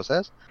clase de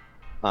cosas.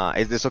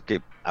 Es de eso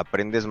que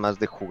aprendes más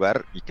de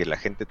jugar y que la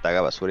gente te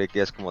haga basura y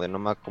que es como de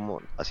no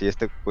como así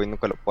este güey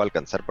nunca lo puedo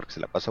alcanzar porque se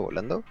la pasa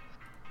volando.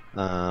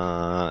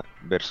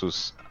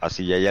 Versus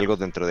así hay algo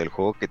dentro del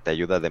juego que te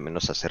ayuda de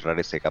menos a cerrar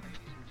ese gap.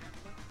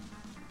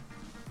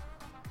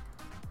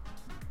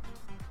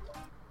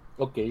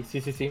 Ok,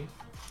 sí.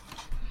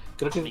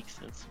 Creo que Makes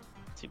sense.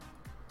 Sí.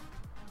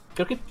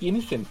 Creo que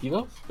tiene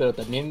sentido, pero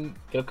también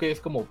creo que es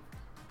como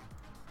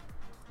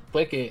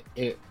puede que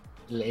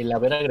el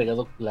haber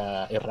agregado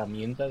la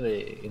herramienta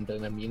de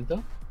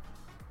entrenamiento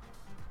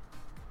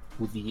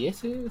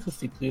pudiese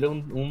sustituir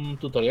un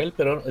tutorial,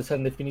 pero o sea,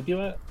 en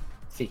definitiva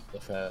sí,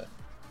 o sea,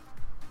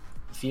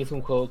 sí es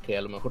un juego que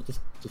a lo mejor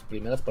tus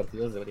primeras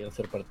partidas deberían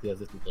ser partidas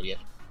de tutorial.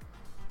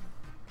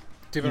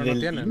 Sí, pero no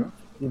tiene, ¿no?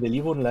 Y del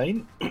EVE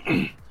Online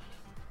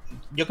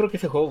yo creo que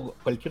ese juego,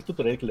 cualquier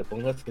tutorial que le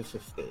pongas es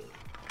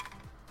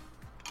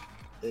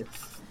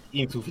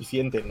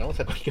insuficiente, ¿no? O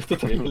sea, cualquier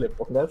tutorial que le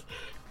pongas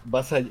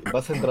vas a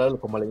entrar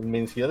como a la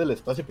inmensidad del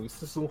espacio, porque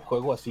este es un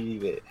juego así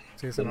de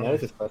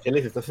naves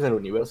espaciales, estás en el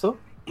universo.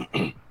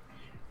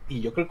 Y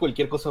yo creo que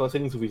cualquier cosa va a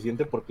ser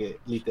insuficiente porque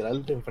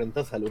literal te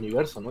enfrentas al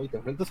universo, ¿no? Y te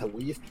enfrentas a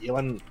güeyes que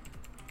llevan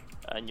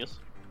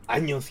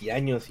años y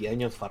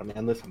años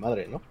farmeando esa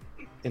madre, ¿no?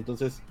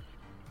 Entonces,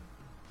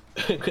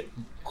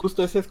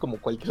 justo ese es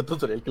como cualquier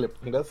tutorial que le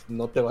pongas,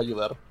 no te va a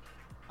ayudar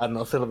a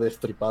no ser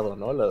destripado,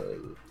 ¿no?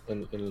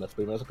 En las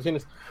primeras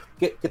ocasiones.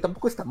 Que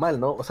tampoco está mal,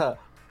 ¿no? O sea,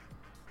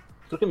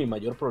 creo que mi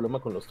mayor problema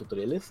con los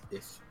tutoriales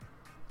es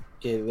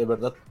que de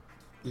verdad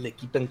le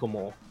quitan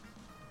como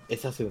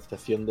esa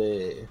sensación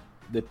de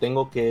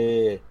tengo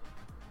que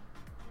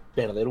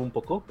perder un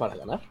poco para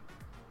ganar.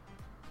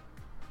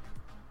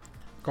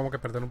 ¿Cómo que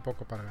perder un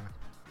poco para ganar?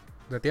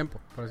 De tiempo,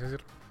 por así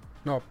decirlo.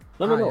 No,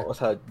 o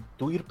sea,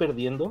 tú ir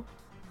perdiendo.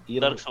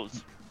 Dark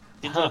Souls.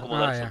 Piénsalo como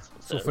Dark Souls.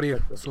 O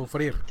sea,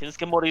 sufrir. Tienes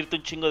que morirte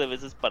un chingo de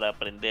veces para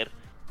aprender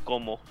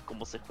cómo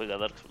se juega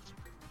Dark Souls.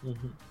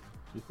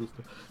 Y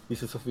justo.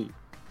 Dice Sofía,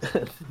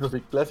 los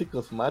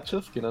clásicos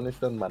machos que no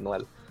necesitan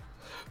manual.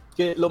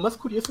 Que lo más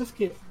curioso es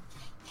que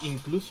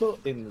incluso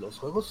en los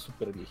juegos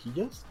super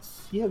viejillos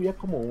sí había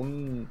como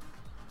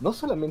no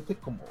solamente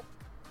como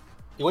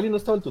igual y no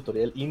estaba el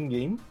tutorial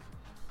in-game,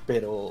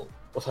 pero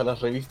o sea, las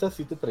revistas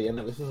sí te traían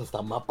a veces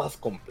hasta mapas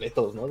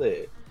completos, ¿no?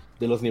 De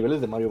los niveles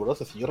de Mario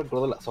Bros. Así yo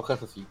recuerdo las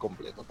hojas así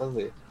completotas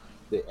de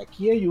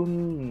aquí hay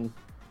una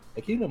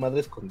madre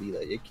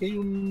escondida y aquí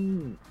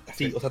hay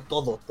así, o sea,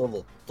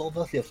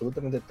 todas y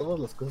absolutamente todas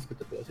las cosas que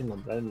te podías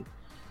encontrar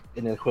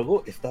en el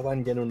juego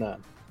estaban ya en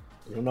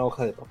una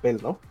hoja de papel,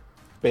 ¿no?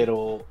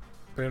 Pero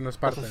no es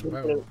parte del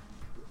juego.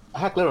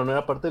 Ajá, claro, no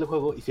era parte del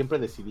juego y siempre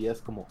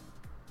decidías como,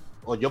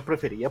 o yo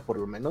prefería por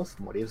lo menos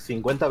morir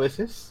 50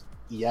 veces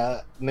y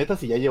ya, neta,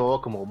 si ya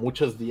llevaba como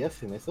muchos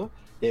días en eso,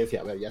 ya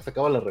decía, a ver, ya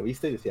sacaba la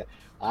revista y decía,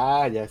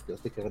 ya es que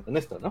estoy cagando en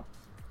esto, ¿no?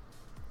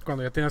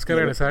 Cuando ya tienes que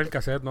regresar el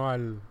cassette, ¿no?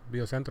 Al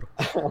videocentro.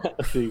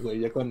 Sí,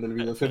 güey, ya cuando el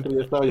videocentro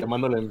ya estaba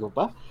llamándole a mi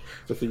papá,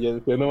 pues sí, ya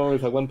decía, no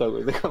mames, aguanta,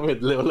 güey, déjame,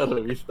 leo la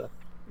revista.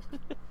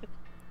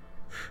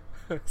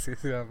 Sí,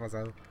 me ha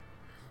pasado.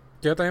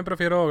 Yo también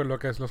prefiero los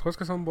juegos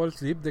que son balls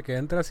deep, de que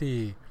entras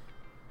y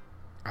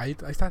ahí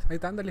está,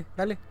 dale,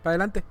 para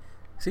adelante.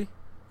 Sí,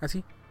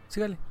 así,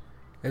 sígale.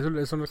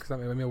 Esos son los que a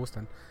mí me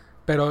gustan.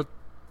 Pero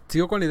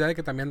sigo con la idea de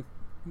que también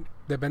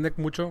depende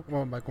mucho,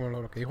 como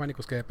lo que dijo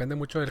Anicus, que depende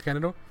mucho del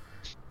género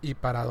y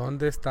para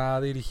dónde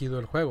está dirigido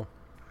el juego.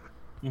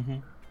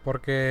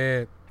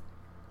 Porque,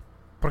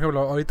 por ejemplo,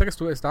 ahorita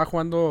que estaba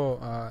jugando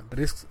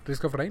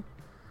Risk of Rain,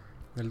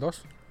 el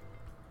 2.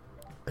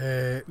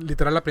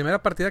 Literal, la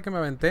primera partida que me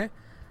aventé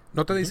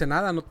no te dice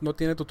nada, no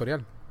tiene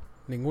tutorial.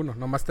 ninguno.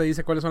 Nomás te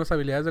dice cuáles son las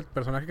habilidades del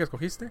personaje que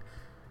escogiste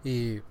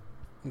y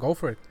go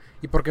for it.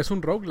 Y porque es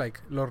un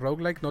roguelike. Los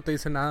roguelike no te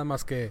dicen nada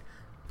más que,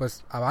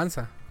 pues,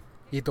 avanza.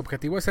 Y tu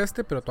objetivo es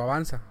pero tú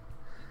avanza.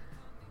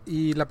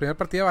 Y la primera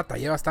partida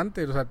batallé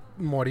bastante. O sea,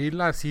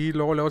 morirla así,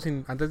 luego,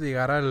 antes de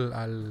llegar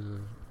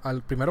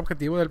al primer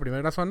objetivo de la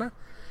primera zona.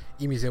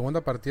 Y mi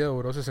segunda partida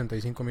duró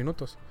 65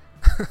 minutos.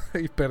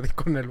 Y perdí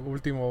con el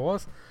último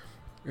boss.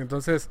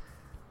 Entonces,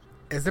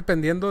 es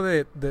dependiendo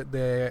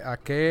de a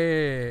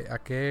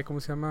qué, ¿cómo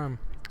se llama?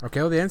 A qué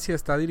audiencia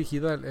está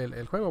dirigido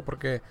el juego.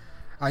 Porque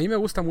a mí me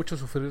gusta mucho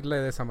sufrirle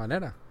de esa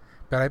manera.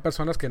 Pero hay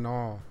personas que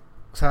no.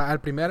 O sea, a la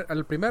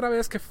primera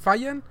vez que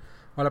fallan,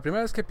 o la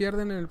primera vez que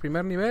pierden en el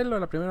primer nivel, o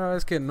la primera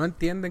vez que no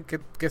entienden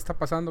qué está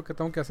pasando, qué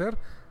tengo que hacer,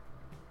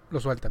 lo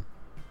sueltan.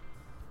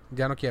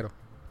 Ya no quiero.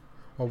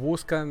 O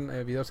buscan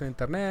videos en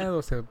internet,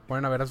 o se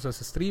ponen a ver a sus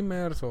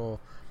streamers, o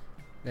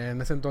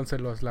en ese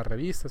entonces las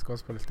revistas,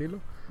 cosas por el estilo.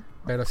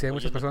 Pero sí hay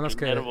muchas personas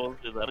que... ¿El primer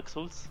boss de Dark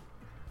Souls?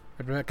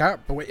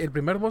 El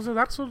primer boss de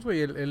Dark Souls,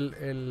 güey,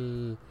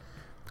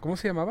 ¿cómo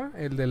se llamaba?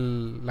 El de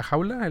la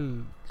jaula,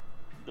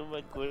 No me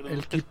acuerdo.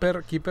 el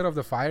Keeper of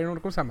the Fire, ¿no?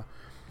 ¿Cómo se llama?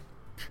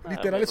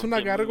 Literal es una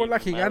gárgola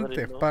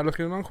gigante. Madre, ¿no? Para los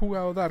que no han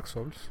jugado Dark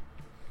Souls,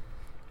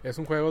 es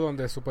un juego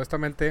donde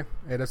supuestamente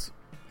eres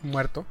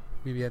muerto,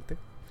 viviente,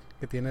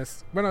 que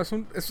tienes... Bueno,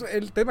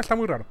 el tema está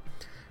muy raro,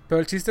 pero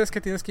el chiste es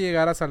que tienes que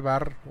llegar a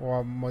salvar o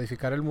a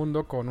modificar el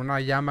mundo con una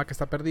llama que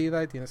está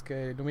perdida y tienes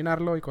que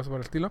iluminarlo y cosas por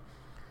el estilo.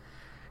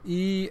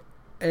 Y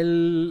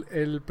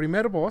el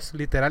primer boss,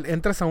 literal,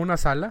 entras a una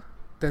sala,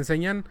 te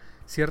enseñan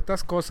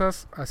ciertas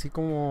cosas, así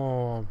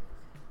como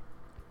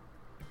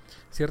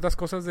ciertas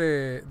cosas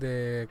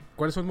de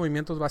cuáles son los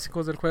movimientos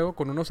básicos del juego,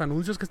 con unos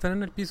anuncios que están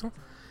en el piso.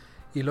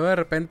 Y luego de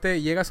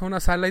repente llegas a una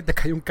sala y te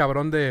cae un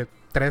cabrón de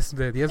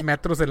 10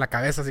 metros en la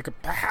cabeza, así que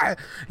 ¡pah!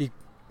 Y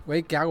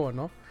güey, ¿qué hago,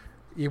 no?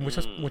 Y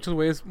muchos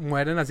güeyes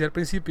mueren así al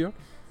principio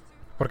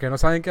porque no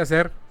saben qué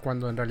hacer,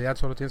 cuando en realidad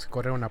solo tienes que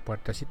correr una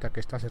puertecita que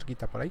está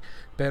cerquita por ahí.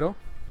 Pero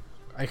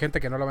hay gente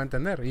que no lo va a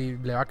entender y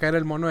le va a caer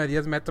el mono de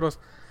 10 metros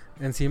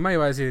encima y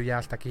va a decir, ya,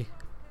 hasta aquí.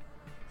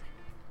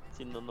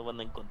 Si no, no van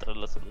a encontrar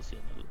la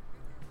solución.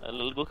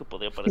 Algo que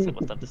podría parecer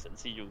bastante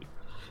sencillo, güey.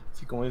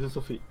 Sí, como dice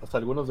Sofi, hasta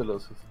algunos de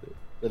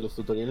los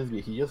tutoriales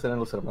viejillos eran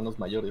los hermanos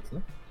mayores,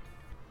 ¿no?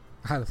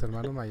 Ah, los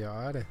hermanos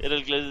mayores. Era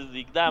el que les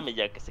digo, dame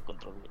ya que se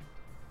controle.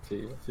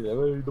 Sí, así de, a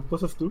ver, ¿lo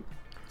pasas tú?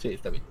 Sí,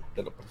 está bien,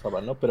 te lo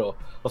pasaba, ¿no? Pero,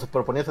 o sea,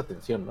 pero ponías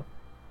atención, ¿no?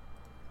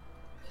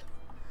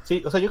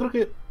 Sí, o sea, yo creo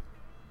que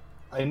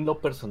en lo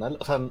personal,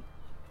 o sea,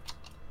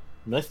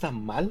 no está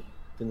mal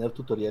tener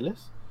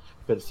tutoriales,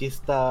 pero sí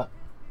está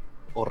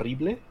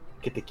horrible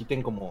que te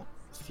quiten como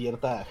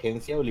cierta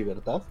agencia o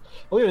libertad.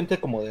 Obviamente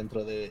como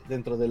dentro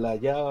de la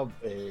ya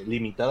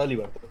limitada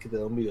libertad que te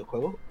da un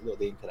videojuego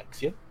de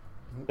interacción,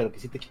 pero que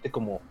sí te quite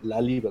como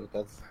la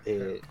libertad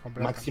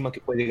máxima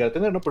que puede llegar a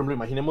tener, ¿no? Por ejemplo,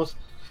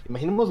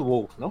 imaginemos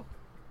WoW, ¿no?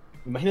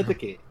 Imagínate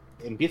que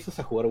empiezas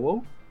a jugar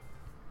WoW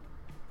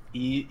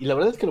y la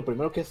verdad es que lo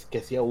primero que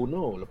hacía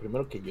uno, o lo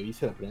primero que yo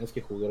hice la primera vez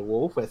que jugué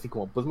WoW fue así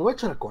como, pues me voy a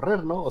echar a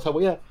correr, ¿no? O sea,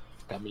 voy a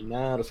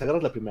caminar, o sea,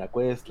 agarras la primera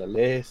quest, la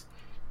lees,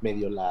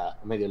 medio la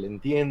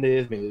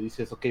entiendes, medio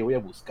dices, ok, voy a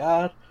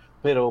buscar,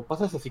 pero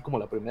pasas así como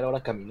la primera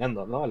hora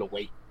caminando, ¿no? A lo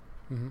güey.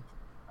 Uh-huh.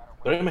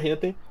 Pero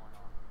imagínate,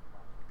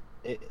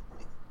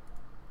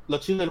 lo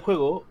chido del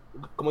juego,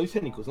 como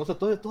dice Nikus, ¿no? O sea,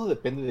 todo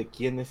depende de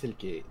quién es el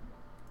que...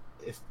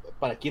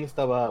 para quién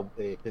estaba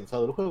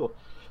pensado el juego.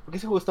 Porque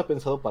ese juego está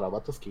pensado para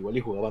vatos que igual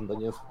y jugaban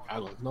daños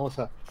vagos, ¿no? O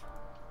sea,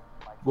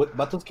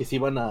 vatos que se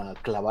iban a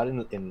clavar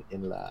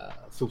en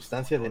la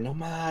sustancia de no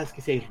más,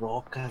 que si hay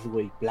rocas,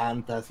 güey,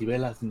 plantas, y ve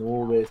las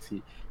nubes,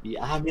 y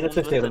mira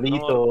ese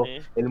cerdito,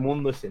 el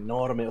mundo es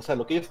enorme. O sea,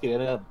 lo que ellos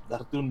querían era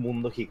darte un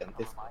mundo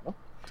gigantesco, ¿no?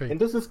 Sí.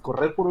 Entonces,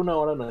 correr por una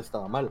hora no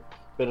estaba mal.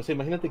 Pero o sea,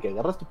 imagínate que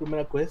agarras tu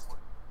primera quest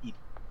y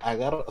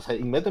o sea,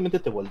 inmediatamente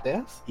te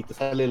volteas y te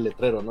sale el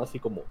letrero, ¿no? Así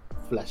como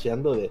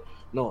flasheando de,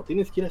 no,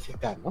 tienes que ir hacia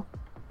acá, ¿no?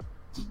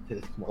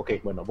 Es como, ok,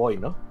 bueno, voy,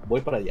 ¿no?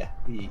 Voy para allá.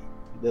 Y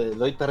le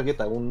doy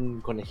target a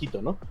un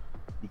conejito, ¿no?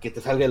 Y que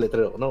te salga el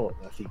letrero, ¿no?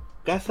 Así,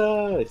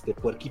 caza,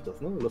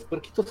 puerquitos, ¿no? Los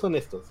puerquitos son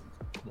estos.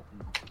 Como,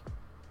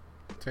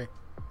 sí.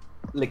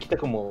 Le quita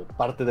como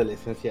parte de la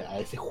esencia a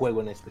ese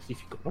juego en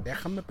específico, ¿no?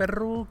 Déjame,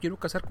 perro, quiero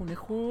cazar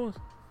conejos.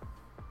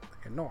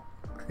 Que no,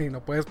 y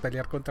no puedes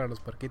pelear contra los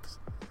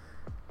puerquitos.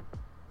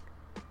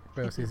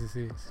 Pero sí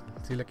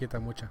le quita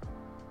mucha.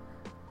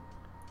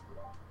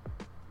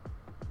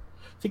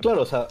 Sí,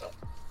 claro, o sea,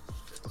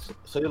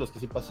 soy de los que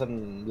sí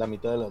pasan la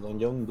mitad de la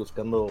dungeon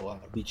buscando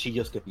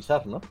bichillos que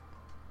pisar, ¿no?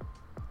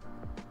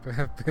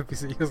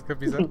 ¿Bichillos que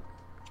pisar?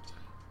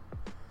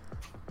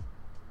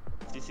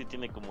 Sí,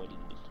 tiene como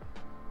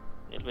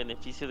el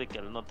beneficio de que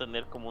al no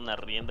tener como una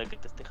rienda que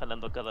te esté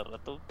jalando a cada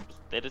rato, pues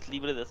eres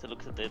libre de hacer lo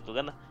que se te dé tu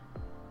gana.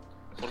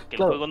 Porque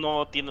claro, el juego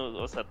no tiene,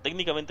 o sea,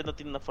 técnicamente no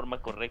tiene una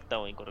forma correcta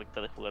o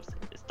incorrecta de jugarse.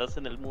 Estás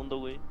en el mundo,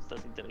 güey,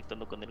 estás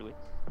interactuando con él, güey.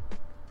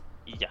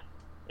 Y ya,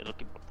 es lo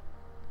que importa.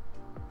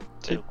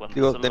 Sí,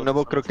 digo, de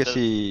nuevo creo que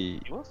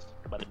sí.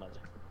 Vale madre.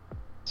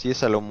 sí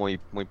es algo muy,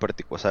 muy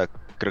particular. O sea,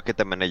 creo que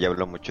también ella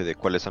habla mucho de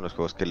cuáles son los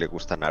juegos que le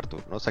gustan a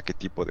Arthur, ¿no? O sea, qué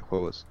tipo de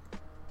juegos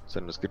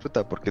son los que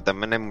disfruta. Porque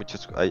también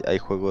hay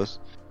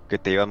juegos que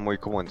te llevan muy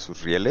como en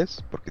sus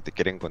rieles, porque te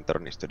quieren contar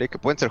una historia, que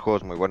pueden ser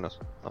juegos muy buenos,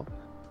 ¿no?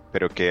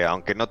 Pero que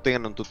aunque no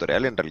tengan un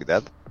tutorial, en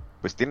realidad,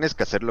 pues tienes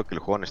que hacer lo que el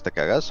juego necesita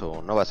que hagas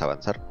o no vas a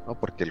avanzar, ¿no?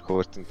 Porque el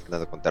juego está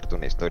intentando contarte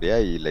una historia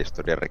y la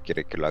historia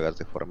requiere que lo hagas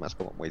de formas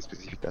como muy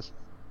específicas.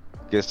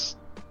 Que es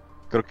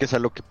Creo que es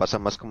algo que pasa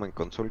más como en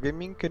console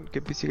gaming que en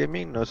PC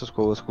gaming, ¿no? Esos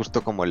juegos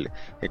justo como el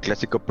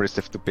clásico Press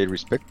F to Pay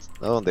Respect,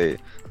 ¿no? Donde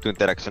tu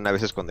interacción a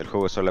veces con el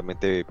juego es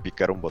solamente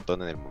picar un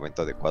botón en el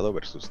momento adecuado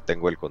versus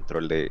tengo el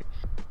control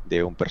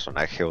de un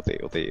personaje o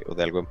de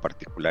algo en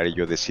particular y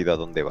yo decido a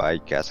dónde va y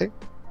qué hace.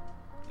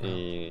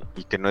 Y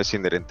que no es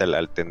inherente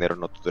al tener o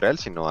no tutorial,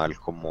 sino al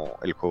cómo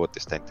el juego te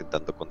está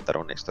intentando contar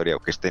una historia o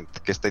que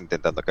está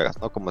intentando que hagas,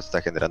 ¿no? Cómo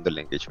está generando el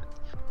engagement.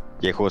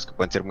 Y hay juegos que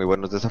pueden ser muy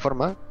buenos de esa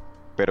forma,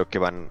 pero que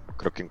van,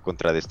 creo que en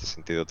contra de este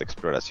sentido de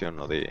exploración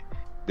o de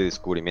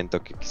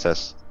descubrimiento que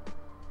quizás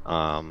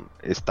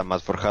está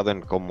más forjado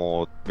en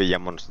cómo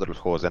veíamos nosotros los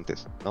juegos de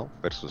antes, ¿no?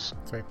 Versus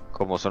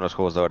cómo son los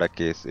juegos de ahora,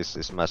 que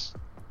es más,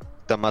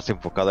 está más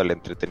enfocado al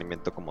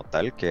entretenimiento como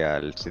tal que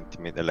al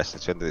sentimiento, a la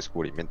sensación de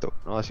descubrimiento,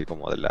 ¿no? Así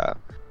como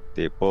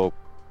de puedo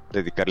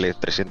dedicarle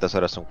 300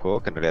 horas a un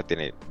juego que en realidad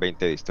tiene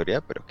 20 de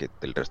historia, pero que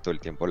el resto del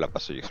tiempo la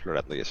paso yo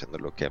explorando y haciendo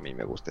lo que a mí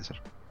me gusta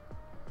hacer.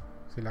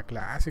 Sí, la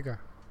clásica.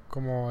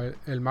 Como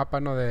el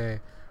mapa, ¿no?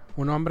 De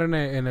un hombre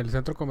en el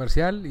centro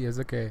comercial y es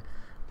de que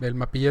el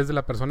mapilla es de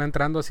la persona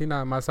entrando así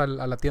nada más a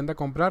la tienda a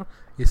comprar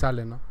y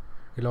sale, ¿no?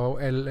 Y luego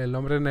el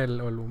hombre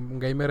un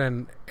gamer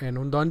en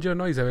un dungeon,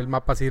 ¿no? Y se ve el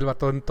mapa así, va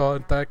todo en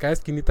cada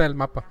esquinita del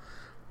mapa.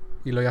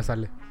 Y luego ya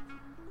sale.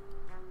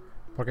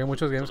 Porque hay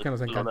muchos games que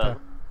nos encanta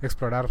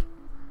explorar,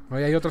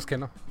 ¿no? Y hay otros que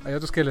no. Hay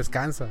otros que les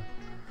cansa.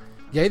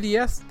 Y hay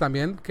días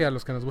también que a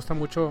los que nos gusta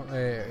mucho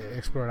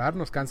explorar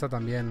nos cansa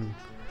también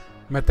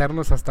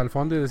meternos hasta el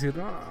fondo y decir,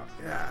 no,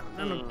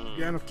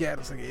 ya no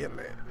quiero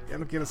seguirle. Ya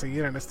no quiero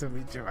seguir en este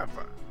pinche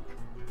mapa.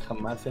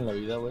 Jamás en la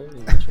vida, güey,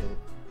 he dicho,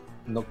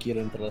 no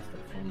quiero entrar hasta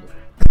el fondo.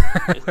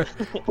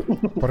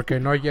 Porque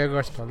no llego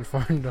hasta el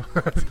fondo.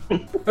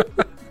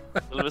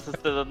 Tal vez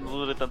no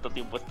dure tanto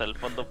tiempo hasta el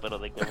fondo, pero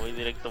de que voy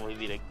directo, voy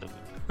directo.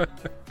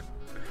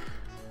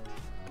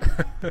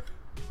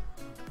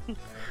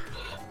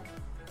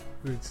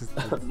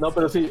 No,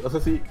 pero sí, o sea,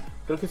 sí,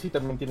 creo que sí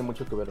también tiene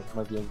mucho que ver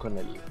más bien con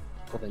el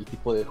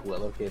tipo de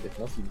jugador que eres,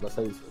 ¿no? Si vas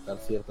a disfrutar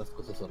ciertas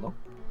cosas o no.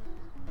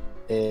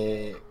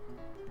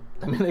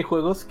 También hay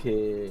juegos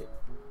que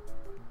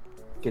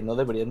no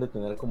deberían de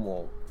tener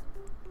como,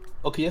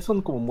 o que ya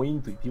son como muy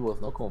intuitivos,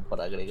 ¿no? Como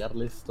para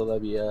agregarles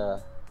todavía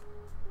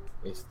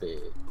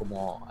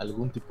como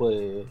algún tipo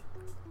de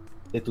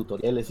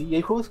tutoriales. Y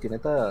hay juegos que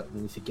neta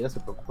ni siquiera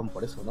se preocupan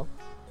por eso, ¿no?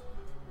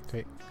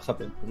 Sí. O sea,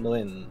 pensando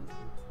en...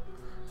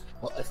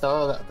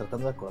 Estaba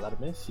tratando de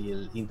acordarme si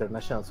el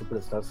International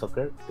Superstar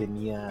Soccer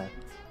tenía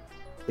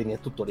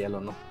tutorial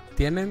o no.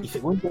 ¿Tienen? Y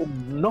según yo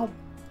no,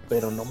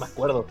 pero no me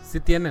acuerdo.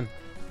 Sí tienen,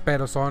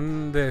 pero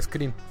son de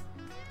screen.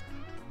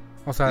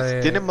 O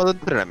sea, tiene modo de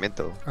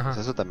entrenamiento. Ajá. O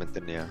sea, eso también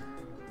tenía.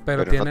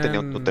 Pero no tenía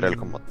un tutorial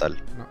como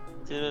tal. No.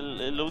 Sí,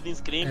 el loading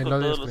screen El con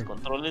loading todos screen. los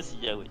controles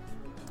y ya, güey.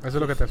 Eso es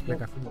lo que te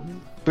explica.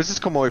 Pues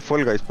es como el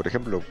Fall Guys, por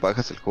ejemplo.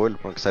 Bajas el juego y lo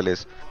pones que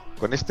sales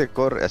con este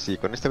core, así,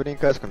 con este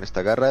brincas, con esta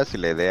agarras y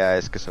la idea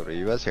es que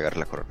sobrevivas y agarras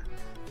la corona.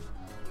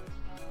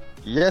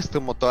 Y ya es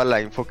como toda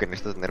la info que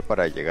necesitas tener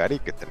para llegar y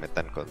que te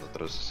metan con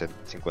otros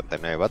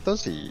 59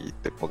 vatos y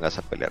te pongas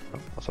a pelear, ¿no?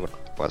 O sea, bueno,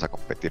 te pongas a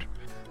competir.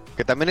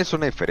 Que también es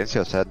una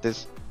diferencia, o sea,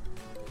 antes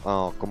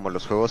como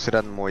los juegos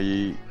eran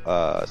muy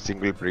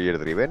single player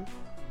driven,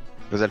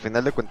 pues al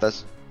final de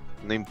cuentas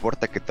no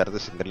importa que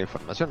tardes en dar la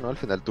información, ¿no? Al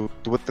final tú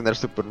vas a tener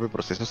tu propio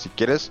proceso. Si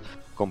quieres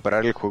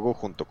comprar el juego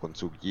junto con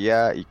su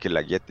guía y que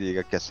la guía te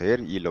diga qué hacer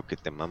y lo que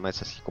te mama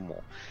es así como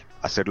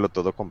hacerlo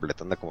todo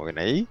completando como ven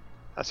ahí,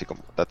 así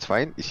como that's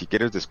fine. Y si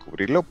quieres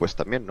descubrirlo, pues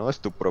también, ¿no?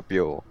 Es tu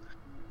propio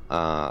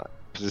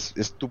pues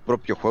es tu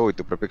propio juego y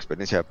tu propia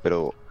experiencia.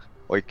 Pero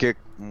hoy que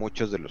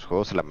muchos de los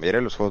juegos, la mayoría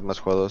de los juegos más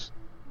jugados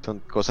son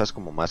cosas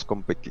como más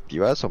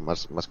competitivas o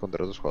más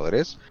contra otros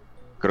jugadores,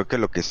 creo que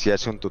lo que sí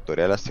hace un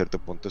tutorial a cierto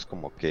punto es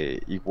como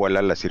que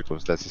iguala las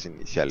circunstancias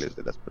iniciales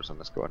de las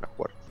personas que van a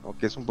jugar, ¿no?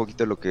 Que es un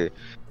poquito lo que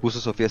puso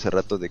Sofía hace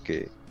rato de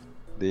que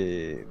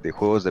de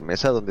juegos de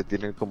mesa donde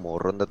tienen como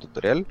ronda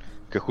tutorial,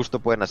 que justo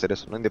pueden hacer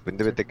eso, ¿no?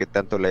 Independientemente de que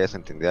tanto le hayas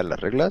entendido las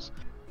reglas,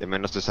 de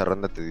menos esa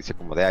ronda te dice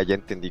como de, ya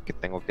entendí qué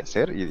tengo que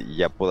hacer y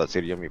ya puedo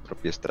hacer yo mi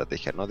propia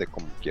estrategia, ¿no? De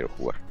cómo quiero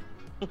jugar.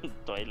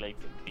 Twilight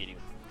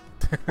Imperium.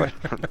 Bueno.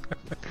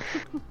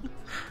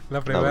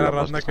 La primera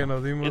ronda que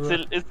nos dimos.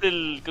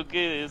 Creo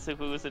que ese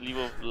juego es el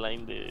EVE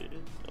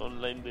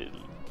online de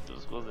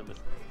los juegos de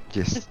mesa.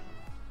 Yes.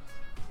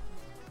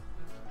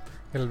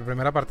 La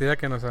primera partida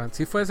que nos...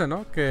 Sí fue ese,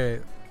 ¿no?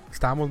 Que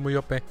estábamos muy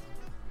OP.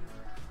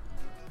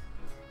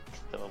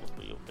 Estábamos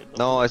muy OP, ¿no?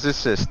 No, ese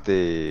es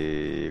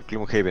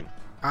Gloomhaven.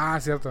 Ah,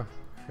 cierto.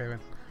 Haven.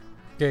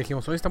 Que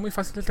dijimos, oye, está muy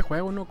fácil este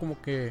juego, ¿no? Como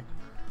que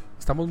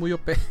estamos muy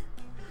OP.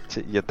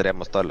 Sí, ya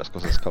traíamos todas las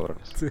cosas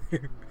cabronas Sí.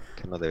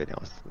 que no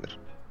deberíamos tener.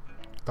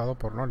 Todo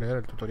por no leer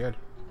el tutorial.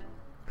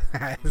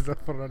 Eso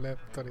por no leer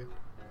el tutorial.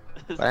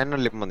 Bueno, no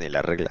leemos ni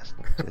las reglas.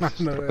 ¿No? Eso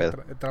es No, otro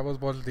pedo. entramos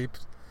balls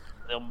deeps.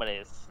 De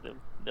hombres,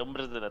 de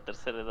hombres de la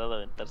tercera edad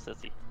aventarse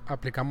así.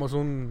 Aplicamos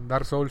un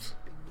Dark Souls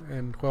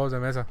en juegos de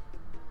mesa.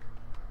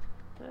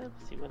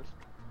 Pues igual.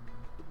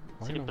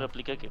 Bueno. Siempre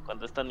aplica que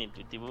cuando es tan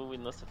intuitivo, güey,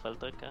 no hace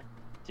falta acá.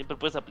 Siempre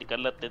puedes aplicar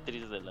la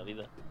Tetris de la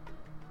vida.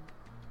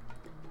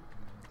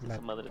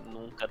 Esa madre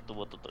nunca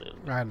tuvo tutorial,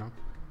 güey. Ah, no.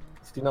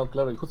 Sí, no,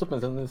 claro, y justo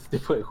pensando en este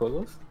tipo de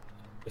juegos,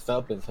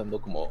 estaba pensando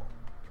como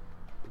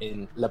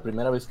en la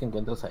primera vez que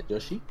encuentras a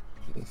Yoshi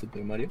en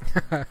Super Mario.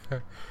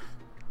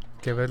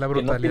 Que ves la Que no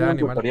tiene brutalidad un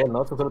animal. tutorial,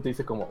 ¿no? Solo te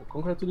dice como,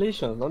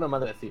 congratulations, ¿no? Una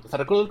madre así. O sea,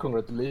 recuerdo el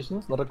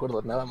congratulations, no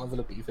recuerdo nada más de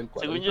lo que dice el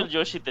cuadrito. Según yo, el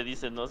Yoshi te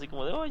dice, ¿no? Así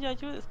como de, oye,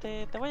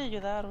 te voy a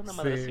ayudar, una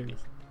madre Sí. así, güey.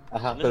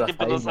 Ajá, En pero ese hasta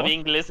tiempo ahí, no sabía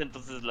inglés,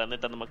 entonces la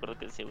neta no me acuerdo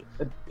qué decía, güey.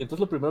 Entonces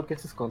lo primero que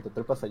haces cuando te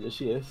trepas a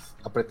Yoshi es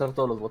apretar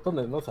todos los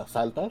botones, ¿no? O sea,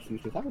 saltas y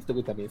dices, este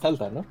güey también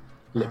salta, ¿no?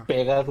 Le Ajá.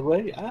 pegas,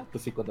 güey.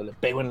 Pues sí, cuando le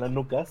pego en la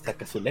nuca,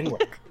 saca su lengua.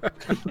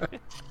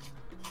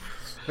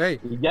 Hey,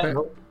 Y ya,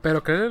 ¿no?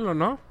 pero créelo o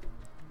no,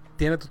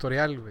 tiene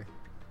tutorial, güey.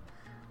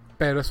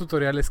 Pero es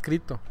tutorial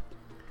escrito.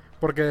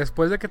 Porque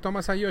después de que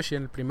tomas a Yoshi,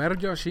 en el primer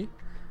Yoshi,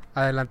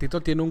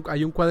 adelantito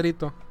hay un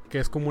cuadrito que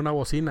es como una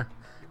bocina.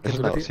 Es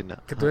una bocina.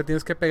 Que tú le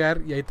tienes que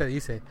pegar y ahí te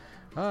dice,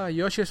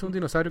 Yoshi es un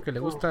dinosaurio que le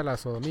gusta la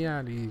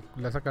sodomía y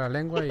le saca la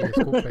lengua y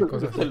escupe y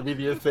cosas Es el así.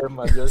 BDSM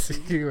a Yoshi.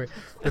 Sí, güey.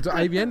 Entonces,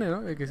 ahí viene,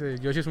 ¿no? Que dice,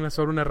 Yoshi es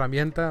solo una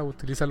herramienta,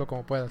 utilízalo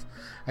como puedas.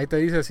 Ahí te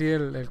dice así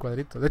el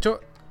cuadrito. De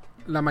hecho,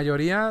 la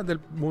mayoría del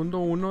mundo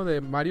 1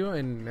 de Mario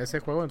en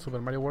ese juego, en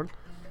Super Mario World,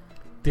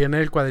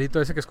 tiene el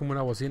cuadrito ese que es como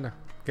una bocina,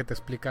 que te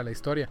explica la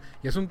historia.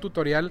 Y es un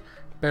tutorial,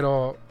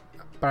 pero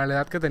para la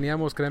edad que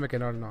teníamos, créeme que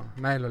no,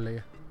 nadie lo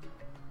leía.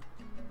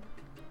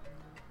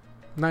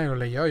 Nadie lo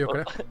leyó, yo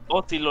creo.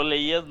 O si lo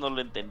leías, no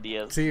lo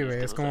entendías. Sí, y güey,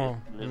 que es no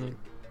como... sabías inglés,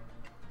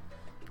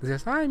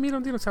 Decías, ay, mira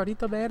un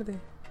dinosaurito verde.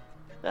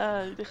 güey.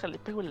 Ay, déjale,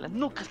 pego en la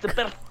nuca a este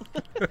perro.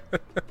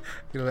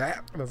 Y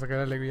lo saqué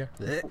la lengua.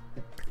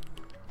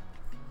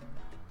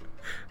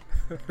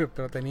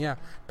 Pero tenía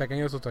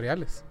pequeños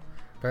tutoriales.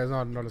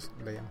 Pero no los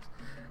leíamos.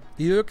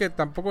 Y digo que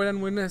tampoco eran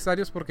muy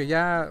necesarios porque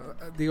ya,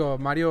 digo,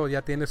 Mario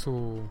ya tiene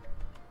su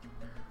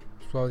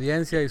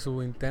audiencia y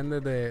su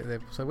intended de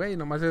pues, güey,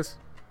 nomás es,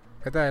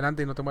 vete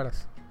adelante y no te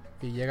mueras.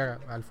 Y llega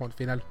al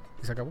final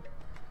y se acabó.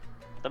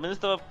 También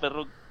estaba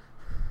perro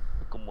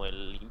como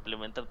el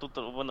implementar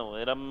tutoriales. Bueno,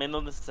 era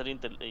menos necesario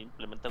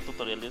implementar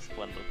tutoriales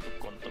cuando tu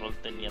control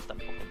tenía tan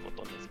pocos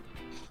botones.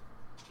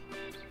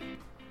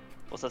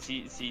 O sea,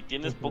 si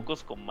tienes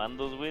pocos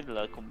comandos, güey,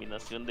 la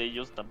combinación de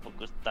ellos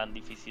tampoco es tan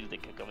difícil de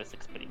que acabes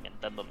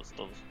experimentándolos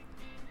todos.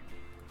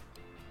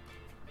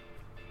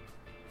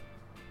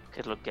 Que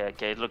es lo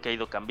que ha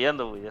ido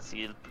cambiando, güey.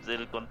 Así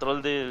el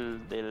control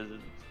del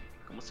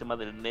 ¿cómo se llama?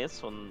 Del NES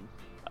son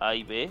A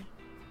y B,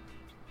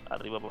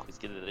 arriba, abajo,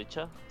 izquierda y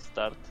derecha,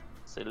 Start,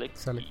 Select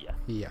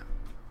y ya.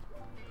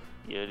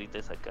 Y ahorita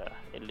es acá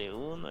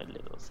L1,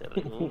 L2,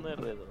 R1,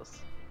 R2,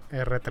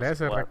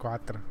 R3,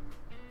 R4.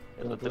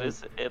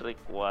 R3,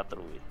 R4,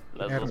 güey.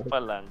 Las dos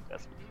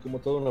palancas, güey. Como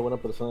toda una buena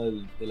persona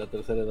de la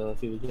tercera edad,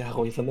 así de, ya,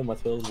 güey, son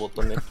demasiados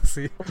botones.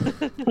 Sí.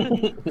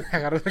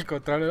 Agarras el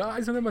control,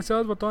 ay, son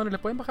demasiados botones, ¿le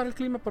pueden bajar el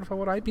clima, por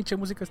favor? Ay, pinche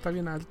música está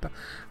bien alta.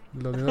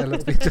 Los de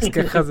las pinches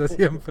quejas de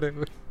siempre,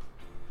 güey.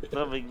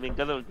 No, me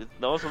encanta porque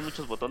no son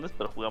muchos botones,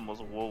 pero jugamos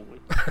WoW, güey.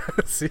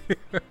 Sí.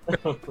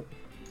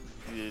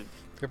 Sí.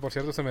 Que por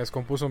cierto se me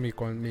descompuso mi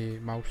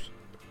mouse.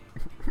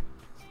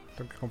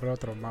 Tengo que comprar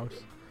otro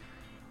mouse.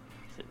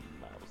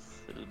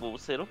 El WoW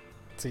 0.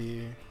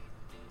 Sí.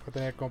 Voy a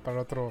tener que comprar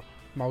otro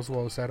mouse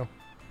WoW 0.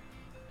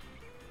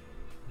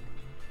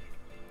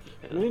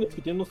 No, es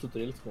que tienen unos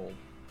tutoriales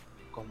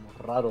como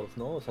raros,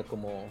 ¿no? O sea,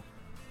 como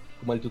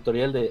el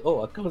tutorial de,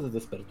 acabas de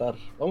despertar,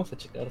 vamos a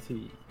checar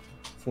si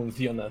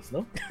funcionas,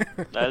 ¿no?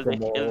 El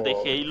de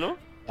Halo.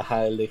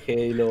 Ajá, el de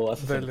Halo,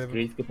 Assassin's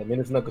Creed, que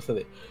también es una cosa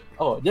de,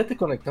 ya te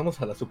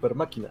conectamos a la super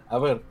máquina. A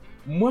ver,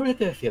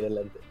 muévete hacia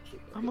adelante.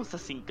 Vamos a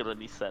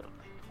sincronizar.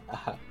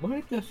 Ajá,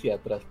 muévete hacia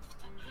atrás.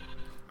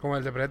 Como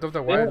el de Breath of the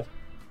Wild.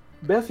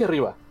 Ve hacia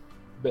arriba,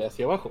 ve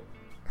hacia abajo,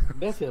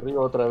 ve hacia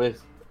arriba otra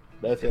vez,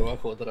 ve hacia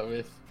abajo otra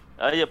vez.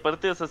 Ay,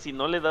 aparte, o sea, si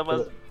no le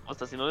dabas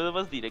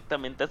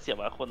directamente hacia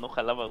abajo, no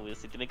jalaba, güey.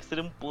 Si tiene que ser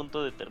un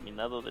punto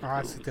determinado del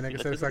juego, sí, tiene que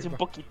si ser le hacías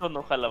exacto. un poquito,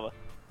 no jalaba.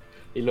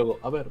 Y luego,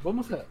 a ver,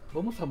 vamos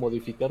a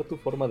modificar tu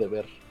forma de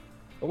ver.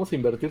 Vamos a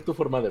invertir tu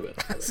forma de ver.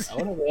 A ver, Sí.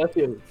 ahora ve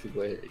hacia el... Sí,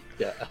 güey,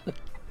 ya.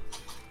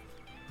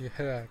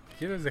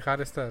 ¿Quieres dejar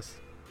estas?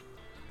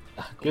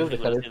 ¿Quieres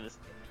dejar el...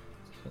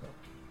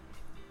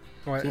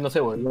 Sí, no sé,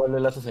 güey, igual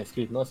el Assassin's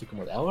Creed, ¿no? Así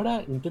como de,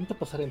 ahora intenta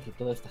pasar entre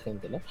toda esta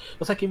gente, ¿no?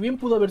 O sea, que bien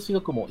pudo haber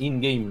sido como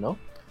in-game, ¿no?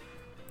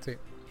 Sí.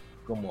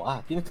 Como,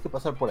 tienes que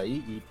pasar por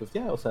ahí y pues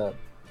ya, o sea,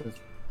 pues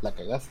la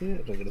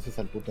cagaste, regresas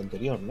al punto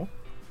anterior, ¿no?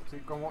 Sí,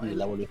 como Y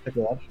la volviste a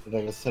quedar,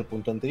 regresas al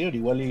punto anterior,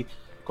 igual y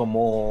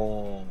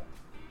como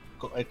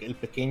el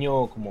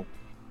pequeño como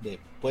de,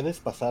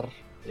 puedes pasar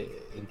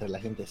entre la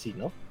gente así,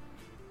 ¿no?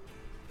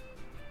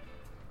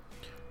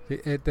 Sí,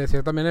 te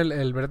decía también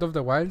el Breath of the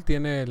Wild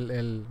tiene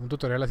un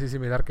tutorial así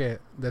similar que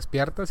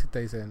despiertas y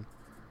te dicen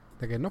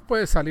de que no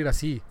puedes salir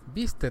así,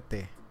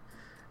 vístete.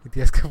 Y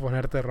tienes que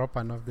ponerte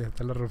ropa, ¿no?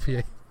 Te lo rompí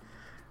ahí.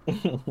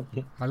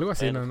 Algo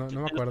así, Bueno, no si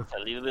me quieres acuerdo.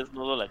 salir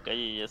desnudo a la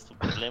calle ya es tu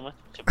problema,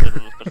 pero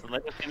los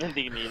personajes tienen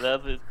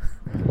dignidad.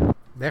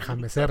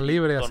 Déjame ser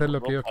libre y con hacer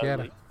lo que yo ropa, quiera.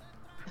 güey.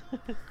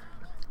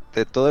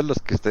 De todos los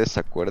que ustedes se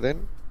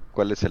acuerden,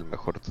 ¿cuál es el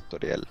mejor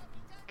tutorial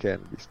que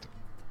han visto?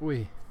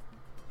 Uy,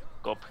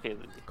 Cuphead,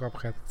 güey.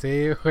 Cuphead.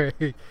 Sí,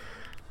 güey.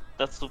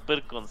 Está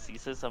súper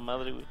concisa esa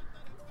madre, güey.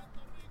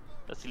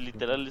 Así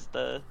literal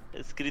está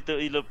escrito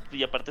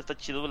y aparte está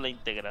chido la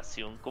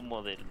integración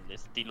como del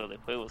estilo de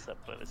juego, o sea,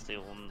 parece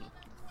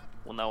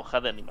una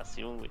hoja de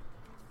animación, güey.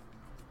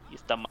 Y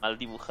está mal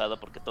dibujada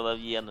porque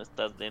todavía no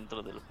estás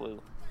dentro del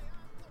juego.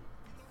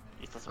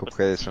 Y está súper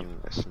Cuphead sencillo.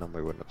 es una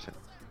muy buena opción.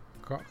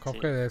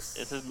 Cuphead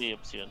Sí, esa es mi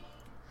opción.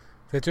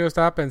 De hecho, yo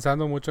estaba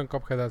pensando mucho en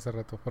Cuphead hace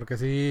rato, porque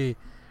sí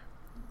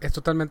es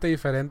totalmente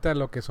diferente a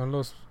lo que son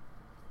los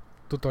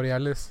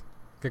tutoriales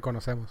que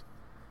conocemos.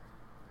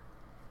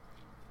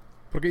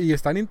 Y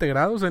están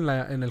integrados en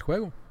el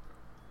juego.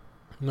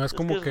 No es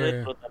como es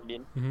retro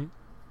también. Uh-huh.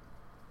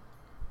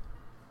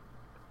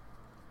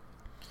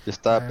 Yo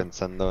estaba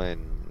pensando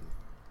en...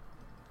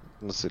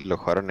 No sé, ¿lo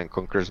jugaron en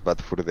Conker's Bad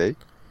Fur Day?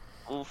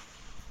 Uf.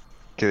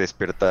 Que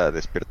despierta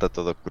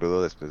todo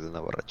crudo después de una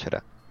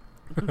borrachera.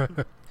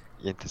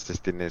 Y entonces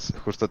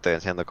justo te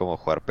enseñando cómo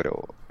jugar,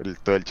 pero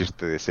todo el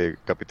chiste de ese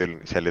capítulo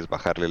inicial es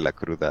bajarle la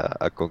cruda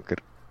a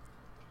Conker.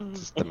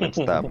 Entonces también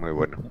está muy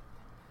bueno.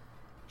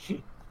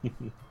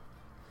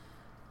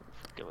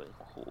 Qué buen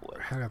juego.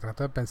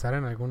 Trato de pensar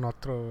en algún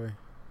otro,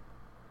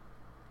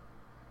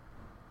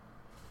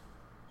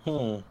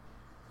 güey.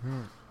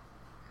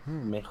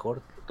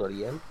 Mejor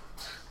tutorial.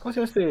 ¿Cómo se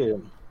llama este?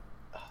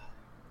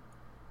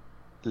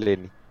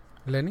 ¿Lenny?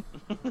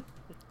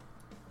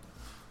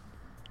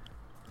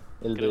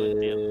 El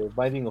de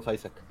Binding of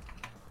Isaac.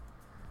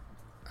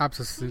 Ah,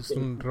 pues es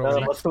un Nada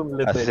roguelike. más un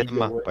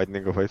letrerillo, güey.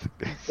 Binding of Isaac.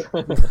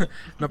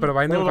 No, pero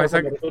Binding of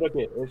Isaac... Me refiero a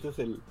que ese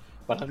es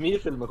para mí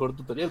es el mejor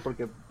tutorial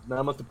porque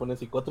nada más te pones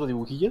así 4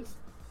 dibujillos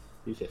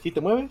y dice, así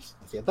te mueves,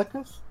 así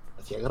atacas,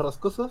 así agarras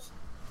cosas,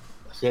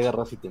 así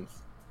agarras ítems.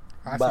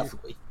 Vas,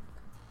 güey.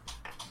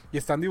 Y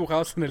están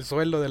dibujados en el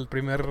suelo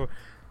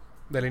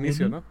del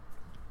inicio, ¿no?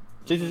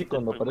 Sí,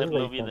 cuando aparece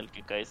el lobby en el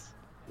que caes.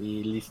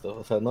 Y listo,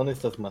 o sea, no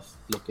necesitas más.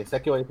 Lo que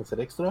sea que vayas a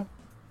hacer extra,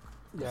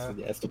 ya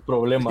es tu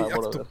problema, ya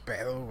es tu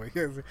pedo, güey.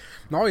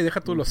 No, y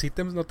deja tú, los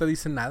ítems no te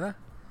dicen nada.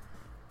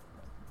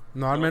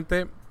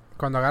 Normalmente,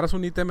 cuando agarras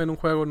un ítem en un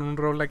juego, en un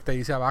roguelike, te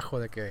dice abajo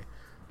de que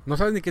no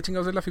sabes ni qué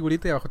chingados es la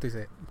figurita y abajo te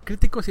dice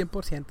crítico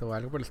 100% o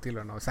algo por el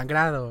estilo, ¿no?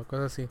 Sangrado,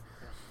 cosas así.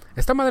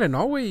 Esta madre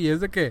no, güey, y es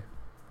de que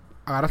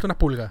agarraste una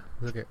pulga.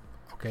 Es de que,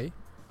 ok.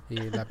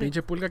 ¿Y la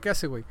pinche pulga qué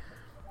hace, güey?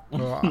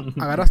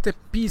 Agarraste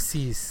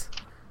Piscis.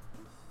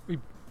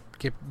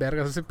 ¿Qué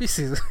vergas hace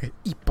Piscis?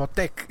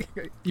 Hipotec.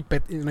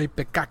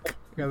 Ipecac.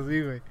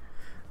 Así, güey.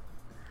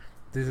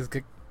 Dices,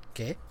 ¿qué?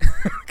 ¿Qué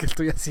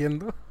estoy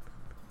haciendo?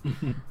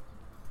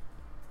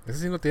 Ese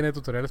sí no tiene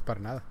tutoriales para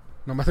nada.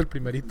 Nomás el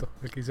primerito,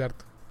 el que hice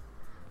harto.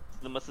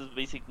 Nomás es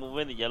basic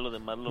movement y ya lo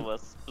demás lo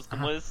vas... Pues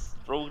como es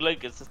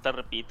roguelike, es estar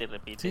repite.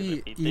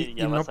 Sí, y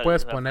ya y vas no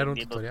puedes poner un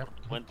tutorial.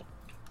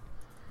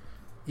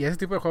 Y a ese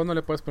tipo de juegos no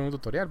le puedes poner un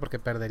tutorial porque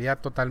perdería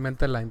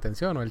totalmente la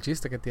intención o el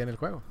chiste que tiene el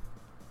juego.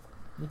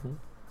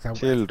 O sea,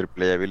 sí, el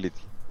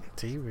replayability.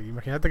 Sí, güey.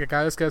 Imagínate que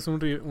cada vez que haces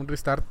un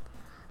restart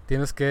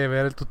tienes que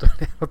ver el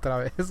tutorial otra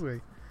vez,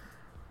 güey.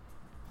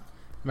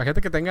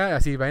 Imagínate que tenga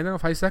así Binding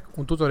of Isaac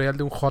un tutorial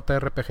de un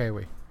JRPG,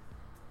 güey.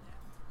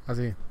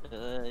 Así.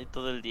 Y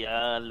todo el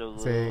diálogo.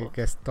 Sí,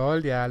 que es todo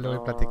el diálogo y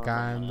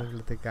platicando.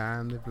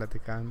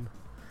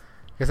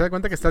 Que se da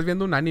cuenta que estás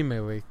viendo un anime,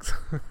 güey.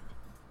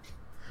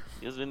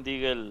 Dios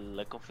bendiga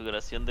la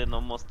configuración de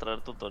no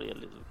mostrar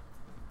tutoriales, güey.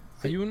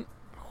 Hay un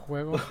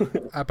juego...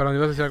 perdón,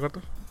 ¿ibas a decir algo,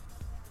 Arthur?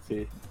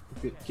 Sí.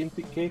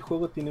 ¿Qué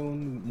juego tiene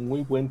un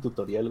muy buen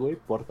tutorial, güey?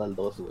 Portal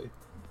 2, güey.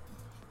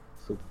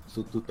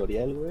 Su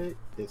tutorial, güey,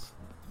 es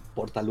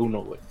Portal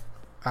 1, güey.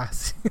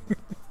 Sí.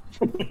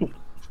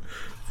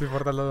 Sí,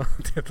 Portal 2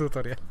 tiene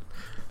tutorial.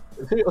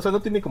 Sí, o sea,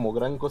 no tiene como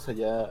gran cosa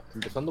ya.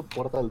 Empezando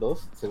Portal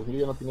 2, según yo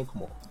ya no tiene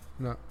como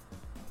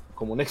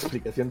una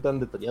explicación tan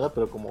detallada,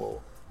 pero como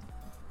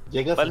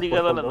llegas va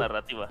ligado a la 2,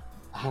 narrativa.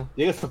 Ajá,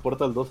 llegas a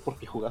Portal 2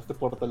 porque jugaste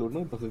Portal 1,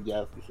 entonces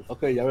ya dices,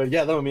 ok, a ver,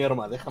 ya dame mi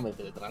arma, déjame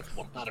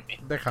teletransportarme.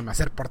 Déjame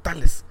hacer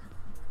portales.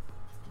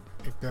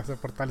 Que te hace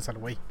portales al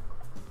güey.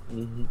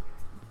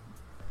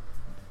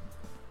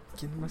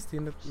 ¿Quién más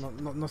tiene?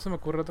 No se me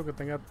ocurre otro que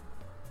tenga.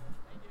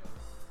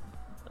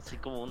 Así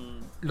como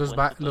un... Los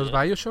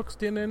Bioshocks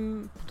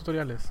tienen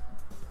tutoriales.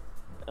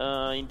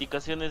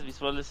 Indicaciones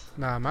visuales.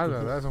 Nada más,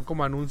 ¿verdad? Son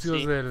como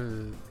anuncios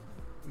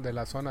de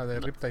la zona de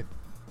Riptide.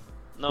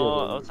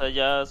 No, o sea,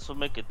 ya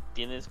asume que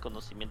tienes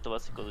conocimiento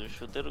básico de un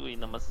shooter, güey, y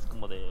nada más es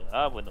como de,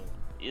 bueno,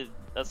 y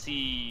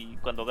así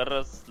cuando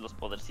agarras los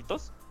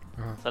podercitos,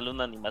 sale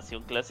una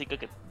animación clásica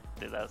que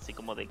te da así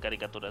como de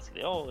caricaturas y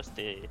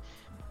de,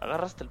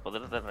 agarraste el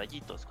poder de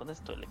rayitos, con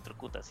esto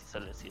electrocutas y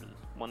sale así el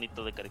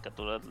monito de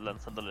caricatura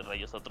lanzándole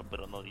rayos a otro,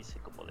 pero no dice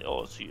como de,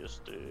 sí,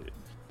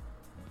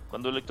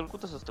 cuando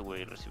electrocutas a este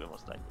güey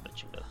recibimos daño, la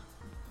chingada.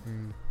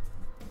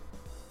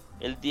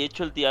 De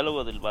hecho, el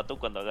diálogo del vato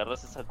cuando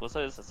agarras esa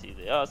cosa es así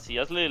de, sí,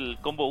 hazle el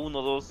combo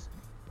 1, 2,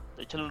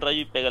 échale un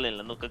rayo y pégale en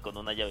la nuca con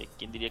una llave.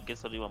 ¿Quién diría que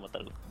eso lo iba a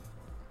matar, güey?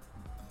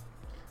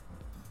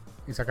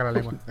 Y saca la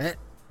lengua.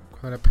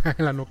 Cuando le pega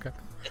en la nuca.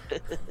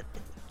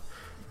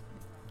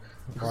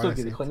 Justo lo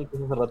que dijo Nick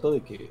hace rato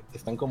de que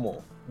están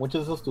como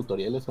muchos de esos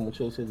tutoriales o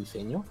mucho de ese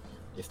diseño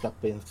está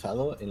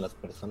pensado en las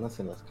personas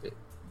en las que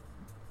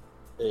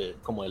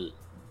como el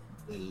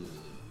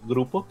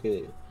grupo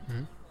que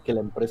la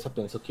empresa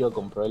pensó que iba a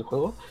comprar el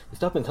juego.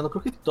 Estaba pensando,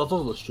 creo que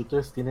todos los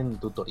shooters tienen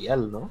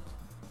tutorial, ¿no?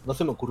 No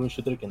se me ocurre un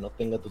shooter que no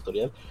tenga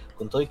tutorial,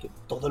 con todo y que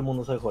todo el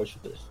mundo sabe jugar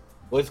shooters.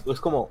 O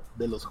es como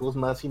de los juegos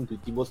más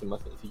intuitivos y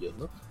más sencillos,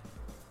 ¿no?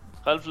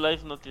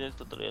 Half-Life no tiene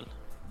tutorial.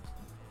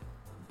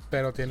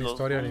 Pero tiene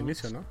historia al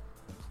inicio, ¿no?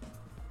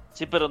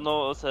 Sí, pero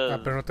no, o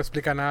sea... pero no te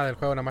explica nada del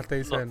juego, nada más te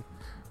dicen...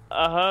 No.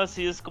 Ajá,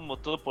 sí, es como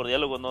todo por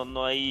diálogo,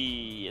 no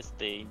hay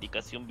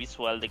indicación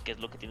visual de qué es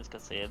lo que tienes que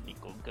hacer ni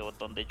con qué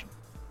botón, de hecho.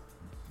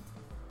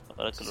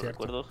 Ahora que lo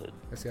recuerdo,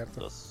 es cierto.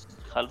 Los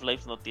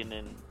Half-Life no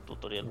tienen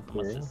tutorial,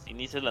 nomás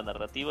inicias la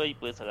narrativa y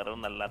puedes agarrar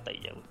una lata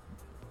y ya, güey.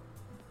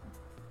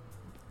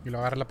 Y lo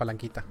agarra la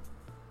palanquita.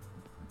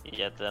 Y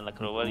ya te dan la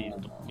crowbar y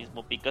tú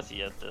mismo picas y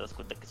ya te das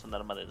cuenta que es un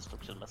arma de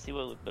destrucción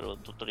masiva, güey. Pero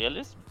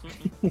tutoriales...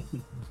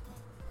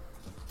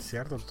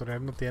 Cierto, el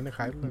tutorial no tiene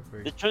Half-Life,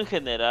 güey. De hecho, en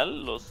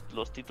general, los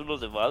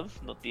títulos de Valve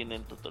no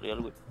tienen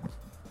tutorial, güey.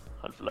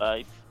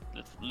 Half-Life,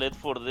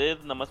 Left 4 Dead,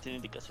 nada más tiene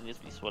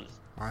indicaciones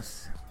visuales.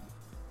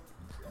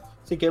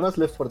 Sí, que además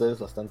Left 4 Dead es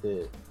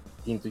bastante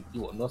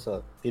intuitivo, ¿no? O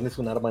sea, tienes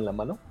un arma en la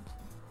mano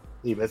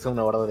y ves a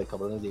una horda de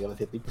cabrones llegar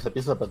hacia ti, pues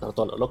empiezas a apretar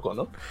todo lo loco,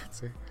 ¿no?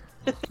 Sí.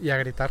 Y a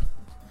gritar.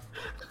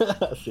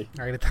 Sí.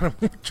 A gritar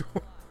mucho.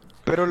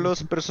 Pero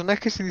los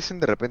personajes sí dicen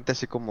de repente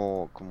así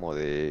como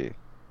de...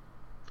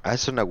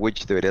 es una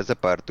witch, deberías de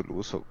apagar tu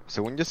luz.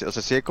 Según yo, o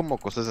sea, sí hay como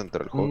cosas dentro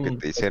del juego que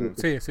te dicen...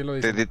 Sí lo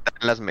dicen. Te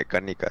dictan las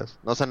mecánicas,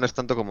 ¿no? O sea, no es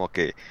tanto como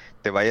que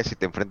te vayas y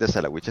te enfrentes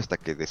a la witch hasta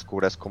que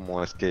descubras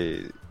cómo es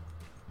que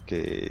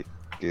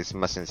es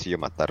más sencillo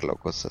matarla o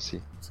cosas así.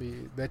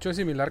 Sí, de hecho es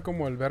similar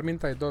como el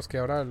Vermintide 2 que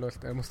ahora lo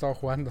hemos estado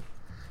jugando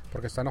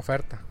porque está en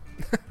oferta.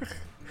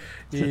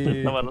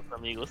 Y los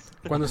amigos.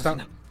 Cuando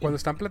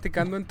están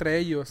platicando entre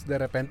ellos, de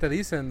repente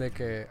dicen de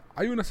que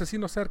hay un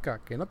asesino cerca,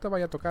 que no te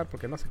vaya a tocar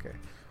porque no sé qué.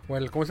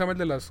 O ¿cómo se llama el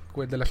de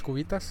las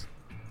cubitas?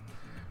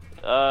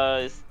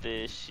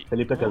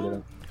 Felipe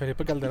Calderón.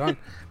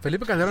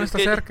 Felipe Calderón está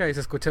cerca y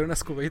se escucharon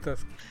unas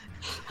cubitas.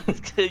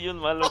 Es que hay un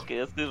malo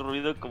que hace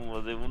ruido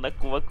como de una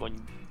cuba con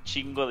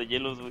chingo de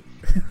hielos, güey.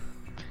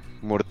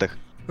 Murtag.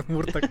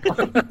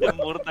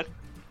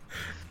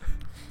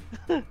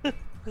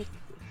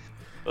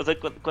 O sea,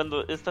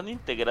 cuando están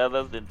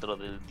integradas dentro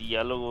del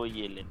diálogo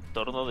y el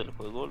entorno del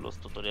juego, los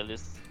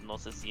tutoriales no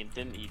se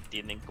sienten y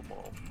tienen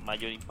como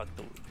mayor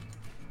impacto, güey.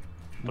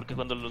 Porque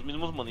cuando los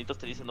mismos monitos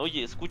te dicen,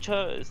 oye,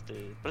 escucha,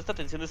 presta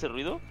atención a ese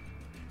ruido,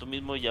 tú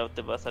mismo ya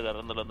te vas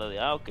agarrando la onda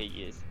de, ok,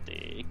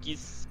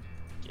 X,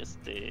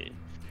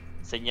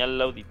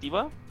 señal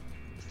auditiva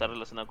está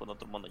relacionada con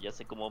otro mono, ya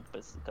sé cómo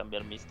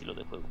cambiar mi estilo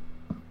de juego.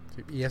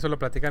 Sí, y eso lo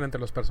platican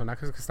entre los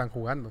personajes que están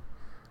jugando.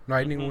 No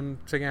hay ningún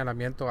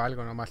señalamiento o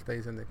algo, nomás te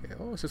dicen de que,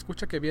 se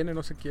escucha que viene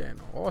no sé quién,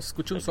 se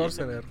escucha un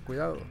sorcerer,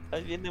 cuidado.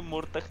 Ahí viene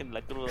Murtag en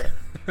la cruda.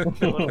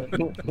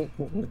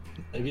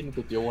 Ahí viene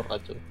tu tío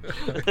borracho.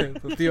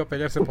 Tu tío a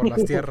pelearse por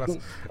las tierras.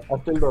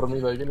 Hasta el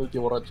dormido, ahí viene el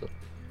tío borracho.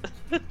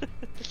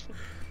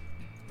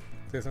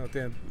 Sí, eso no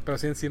tienen, pero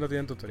sí en sí no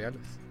tienen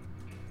tutoriales.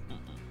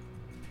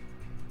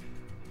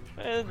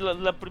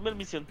 La primera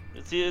misión,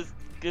 sí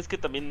es que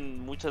también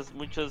muchos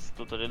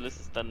tutoriales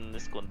están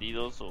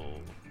escondidos o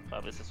a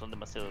veces son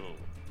demasiado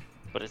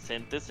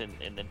presentes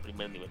en el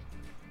primer nivel.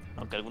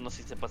 Aunque algunos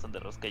sí se pasan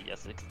de rosca y ya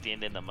se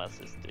extienden a más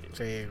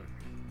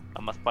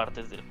a más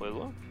partes del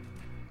juego,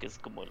 que es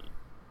como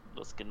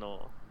los que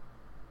no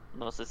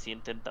se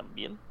sienten tan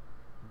bien.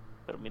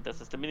 Pero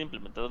mientras estén bien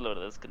implementados, la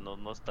verdad es que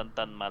no están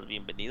tan mal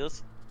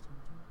bienvenidos.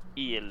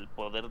 Y el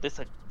poder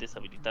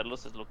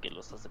deshabilitarlos es lo que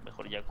los hace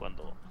mejor ya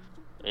cuando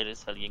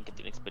eres alguien que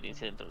tiene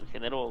experiencia dentro del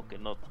género o que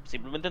no,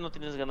 simplemente no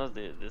tienes ganas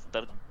de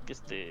estar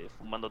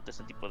fumándote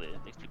ese tipo de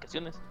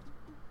explicaciones.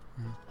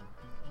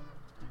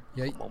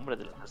 Y como hombre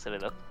de la tercera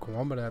edad.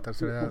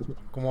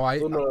 Como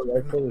hay... Tú no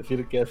vas a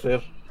decir qué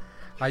hacer.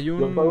 Hay un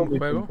Yo pago mis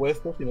juego...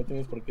 impuestos y no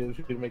tienes por qué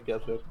decirme qué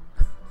hacer.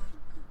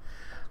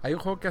 Hay un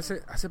juego que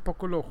hace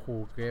poco lo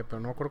jugué, pero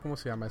no me acuerdo cómo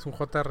se llama. Es un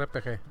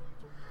JRPG.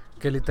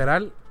 Que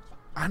literal...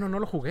 no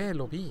lo jugué,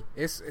 lo vi.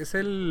 Es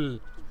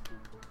el...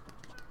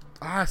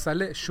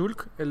 sale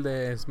Shulk, el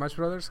de Smash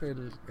Brothers,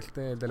 el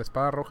de la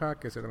espada roja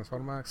que se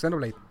transforma...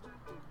 Xenoblade.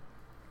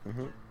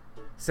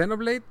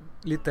 Xenoblade,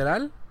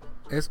 literal,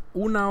 es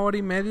 1 hora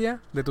y media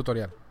de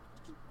tutorial.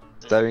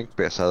 Está bien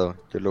pesado.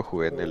 Yo lo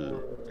jugué en el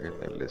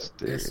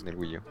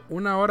Wii U.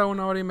 1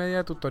 hora y media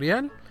de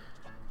tutorial.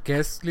 que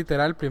es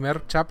literal el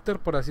primer chapter,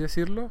 por así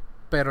decirlo,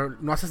 pero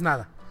no haces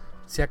nada.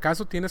 Si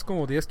acaso tienes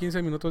como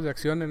 10-15 minutos de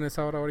acción en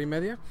esa hora y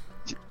media,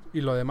 y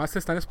lo demás te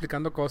están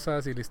explicando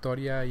cosas y la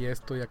historia y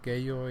esto y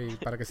aquello y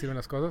para qué sirven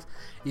las cosas.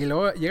 Y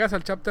luego llegas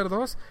al chapter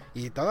 2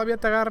 y todavía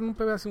te agarran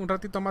un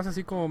ratito más,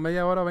 así como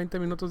media hora o 20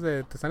 minutos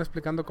de te están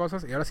explicando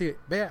cosas, y ahora sí,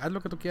 ve, haz lo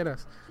que tú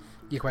quieras.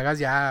 Y juegas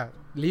ya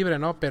libre,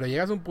 ¿no? Pero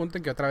llegas a un punto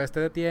en que otra vez te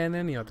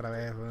detienen y otra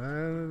vez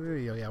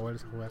y ya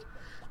vuelves a jugar.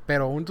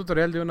 Pero un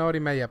tutorial de 1 hora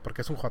y media,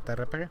 porque es un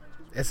JRPG.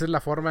 Esa es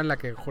la forma en la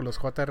que los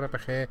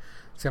JRPG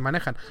se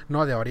manejan.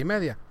 No de hora y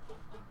media.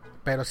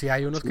 Pero sí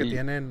hay unos que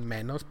tienen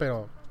menos,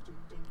 pero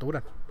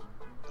duran.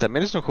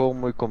 También es un juego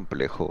muy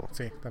complejo.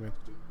 Sí, también.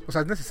 O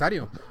sea, es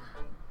necesario.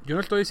 Yo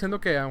no estoy diciendo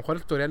que a lo mejor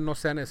el tutorial no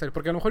sea necesario.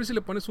 Porque a lo mejor si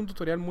le pones un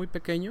tutorial muy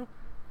pequeño,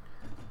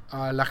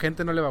 a la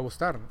gente no le va a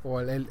gustar. O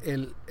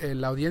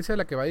la audiencia a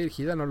la que va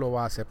dirigida no lo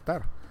va a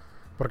aceptar.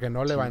 Porque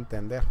no le va a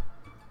entender.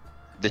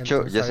 De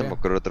hecho, ya se me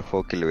ocurrió otro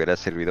juego que le hubiera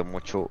servido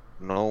mucho,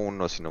 no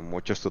uno, sino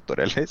muchos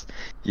tutoriales,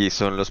 y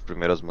son los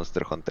primeros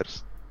Monster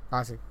Hunters.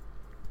 Ah, sí. O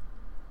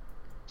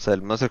sea,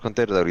 el Monster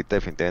Hunter de ahorita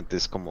definitivamente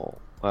es como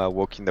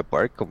Walk in the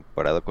Park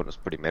comparado con los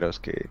primeros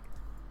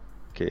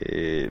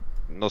que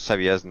no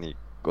sabías ni,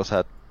 o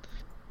sea,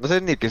 no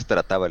sabías ni de qué se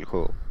trataba el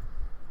juego.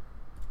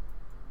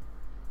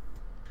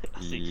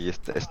 Y ¿De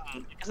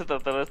qué se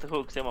tratará de este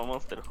juego que se llama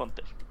Monster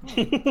Hunter?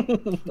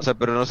 O sea,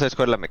 pero no sabes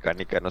cuál es la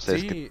mecánica, no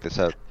sabes qué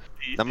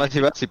nada más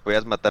ibas y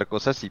podías matar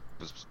cosas y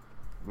pues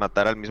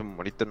matar al mismo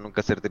monito,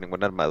 nunca hacerte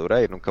ninguna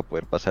armadura y nunca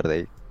poder pasar de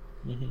ahí.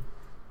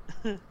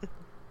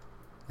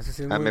 Ese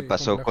sí es me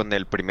pasó complejo. con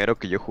el primero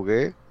que yo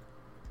jugué.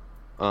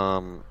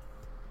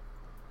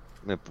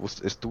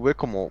 Estuve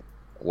como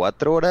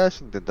 4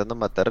 horas intentando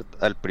matar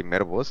al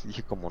primer boss.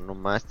 Dije como no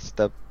más,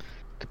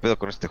 ¿qué pedo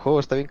con este juego?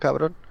 Está bien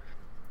cabrón.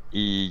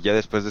 Y ya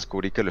después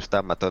descubrí que lo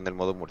estaba matando en el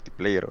modo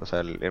multiplayer. O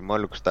sea, el modo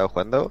en lo que estaba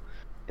jugando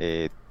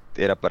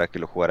era para que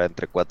lo jugara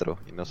entre 4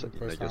 y no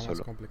yo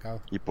solo.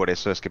 Complicado. Y por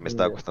eso es que me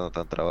estaba costando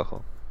tanto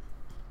trabajo.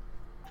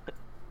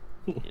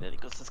 Y le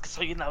digo, es que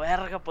soy una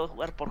verga, puedo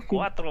jugar por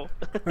 4.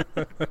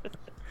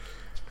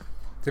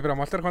 Sí, pero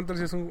Monster Hunter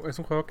sí es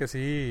un juego que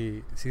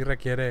sí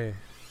requiere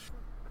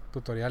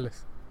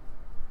tutoriales.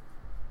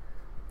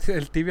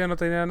 El Tibia no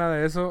tenía nada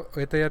de eso.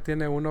 Ahorita ya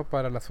tiene uno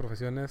para las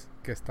profesiones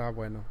que está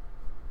bueno.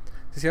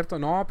 ¿Sí es cierto?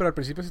 No, pero al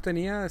principio sí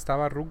tenía.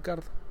 Estaba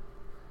Runkard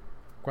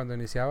cuando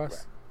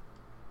iniciabas.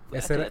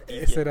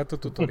 Ese era tu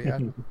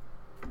tutorial.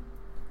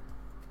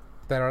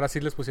 Pero ahora sí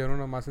les pusieron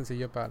uno más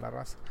sencillo para la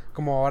raza.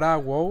 Como ahora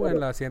WoW en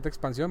la siguiente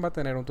expansión va a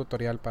tener un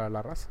tutorial para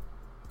la raza.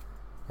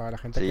 Para la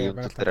gente que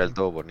un tutorial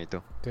todo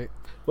bonito. Sí.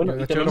 Bueno,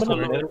 De y hecho, también lo van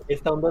a jugué. tener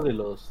esta onda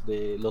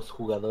de los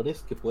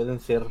jugadores que pueden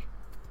ser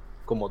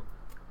como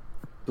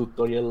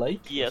tutorial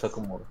like, Guías. o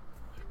sea,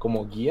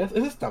 como guías.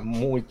 Eso está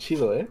muy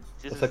chido, ¿eh?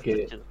 Sí, O sea, está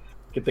chido.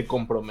 que te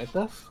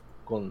comprometas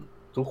con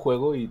tu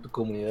juego y tu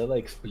comunidad a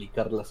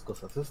explicar las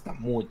cosas. Eso está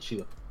muy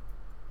chido.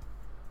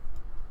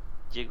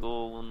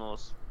 Llegó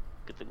unos,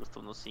 ¿qué te gusta?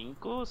 Unos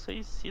 5,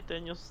 6, 7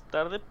 años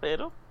tarde,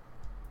 pero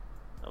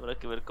habrá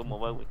que ver cómo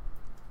va, güey.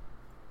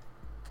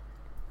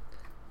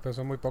 Pero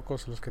son muy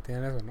pocos los que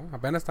tienen eso, ¿no?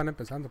 Apenas están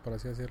empezando, por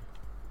así decirlo.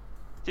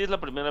 Sí, es la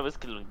primera vez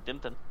que lo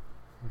intentan.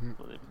 Ujú.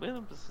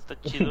 Bueno, pues está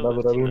chido. Va a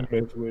durar sí, un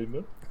mes, güey,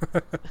 ¿no?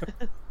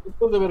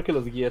 Después de ver que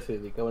los guías se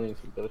dedicaban a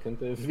insultar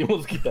gente,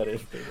 decidimos quitar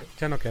esto, ¿no?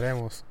 Ya no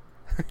queremos.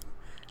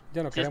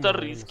 Ya no sí queremos. está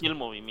risky el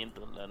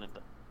movimiento, la neta.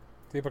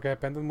 Sí, porque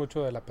depende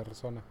mucho de la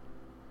persona.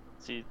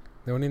 Sí,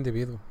 De un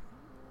individuo.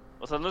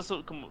 o sea, no es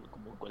como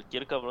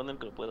cualquier cabrón el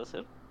que lo pueda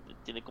hacer.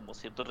 Tiene como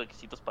ciertos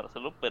requisitos para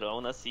hacerlo, pero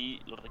aún así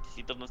los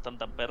requisitos no están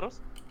tan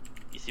perros.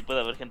 Y sí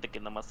puede haber gente que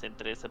nada más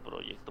entre a ese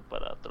proyecto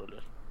para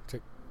trolear. Sí.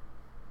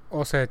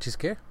 O se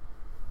chisque.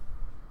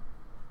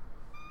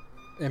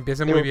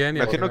 Empiece muy bien. Me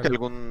Y al imagino que final-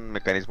 algún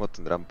mecanismo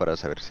tendrán para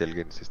saber si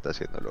alguien se está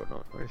haciéndolo o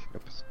no. ¿No? Y si no,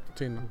 pues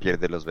Sí, no.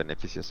 pierde los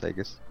beneficios, I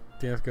guess.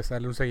 Tienes que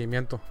darle un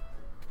seguimiento.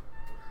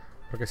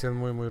 Porque sí es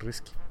muy, muy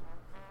risky.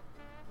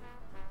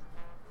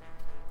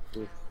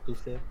 Tú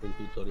sé el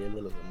tutorial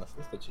de los demás.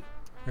 Está chido.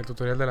 El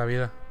tutorial de la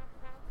vida.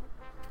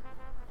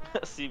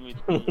 Sí, mi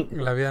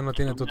La vida no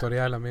tiene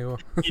tutorial, amigo.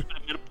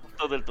 primer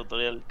punto del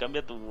tutorial.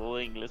 Cambia tu voz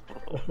de inglés,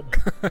 por favor.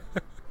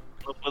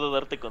 No puedo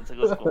darte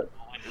consejos como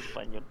en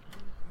español.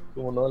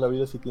 Como no, la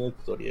vida sí tiene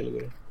tutorial,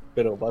 güey.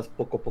 Pero vas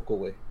poco a poco,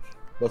 güey.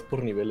 Vas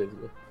por niveles,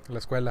 güey. La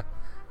escuela.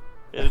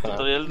 El Ajá.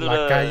 tutorial La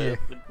dura calle.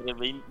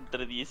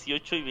 entre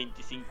 18 y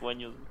 25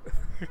 años.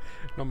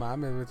 No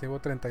mames, güey. Tengo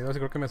 32 y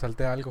creo que me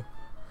salté algo.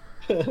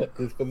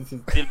 Después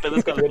dices, Sí, el pedo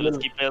es cuando te lo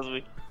esquipeas,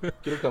 güey.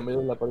 quiero cambiar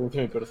la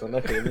apariencia de mi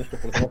personaje. Esta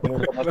persona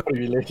tiene más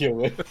privilegio,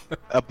 güey.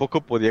 ¿A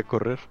poco podía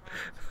correr?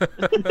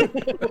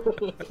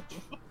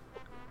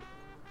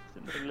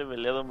 Le he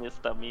leveleado mi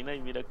estamina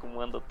y mira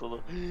cómo ando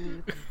todo.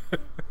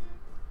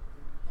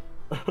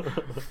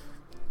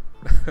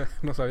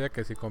 No sabía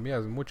que si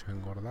comías mucho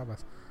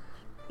engordabas.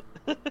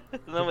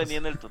 No venía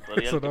en el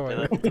tutorial. Eso qué no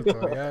pedo. venía en el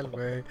tutorial,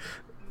 güey.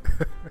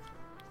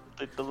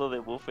 Estoy todo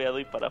debufeado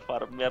y para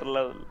farmear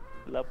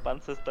la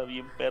panza está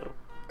bien perro.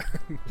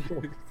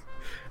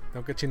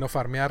 Tengo que chino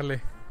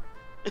farmearle.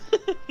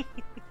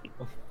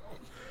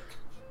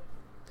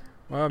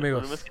 Bueno, El amigos.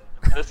 problema es que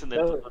te mueres en el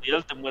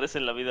tutorial, te mueres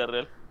en la vida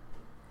real.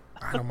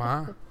 Ah, no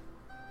más.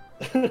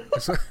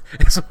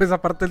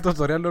 Esa parte del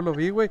tutorial no lo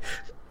vi, güey.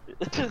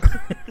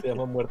 Se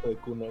llama muerte de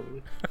cuna,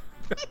 güey.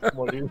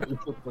 Morir en el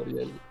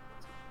tutorial.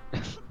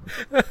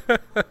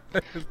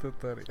 El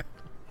tutorial.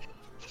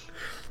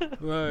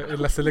 No,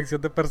 en la selección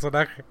de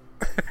personaje.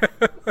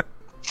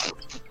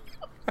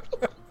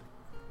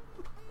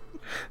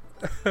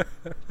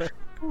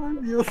 Ay,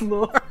 Dios,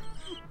 no.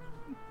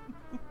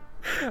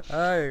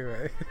 Ay,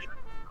 güey.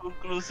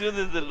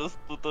 Conclusiones de los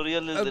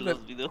tutoriales de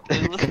los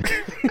videojuegos.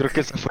 Creo que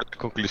esa fue la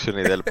conclusión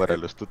ideal para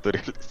los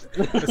tutoriales.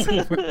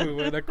 Esa fue muy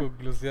buena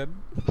conclusión.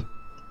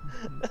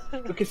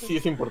 Creo que sí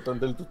es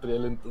importante el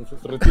tutorial,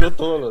 entonces retiro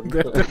todo lo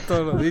dicho.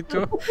 Todo lo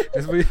dicho,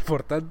 es muy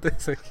importante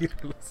seguir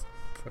los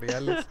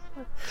tutoriales.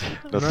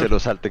 No se lo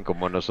salten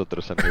como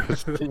nosotros,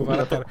 amigos. Sí,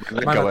 Van a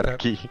Van a acabar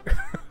aquí.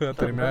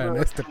 terminar en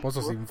este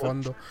pozo sin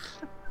fondo.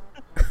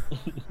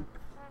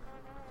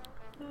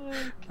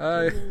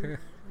 Ay.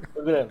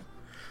 Pues mira,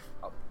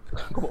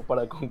 como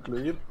para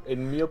concluir,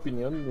 en mi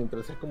opinión,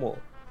 mientras sea como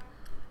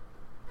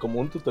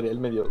un tutorial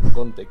medio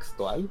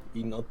contextual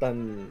y no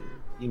tan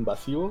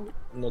invasivo,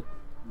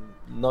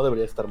 no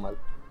debería estar mal.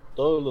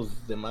 Todos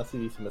los demás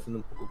sí se me hacen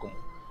un poco como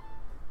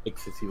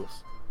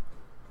excesivos.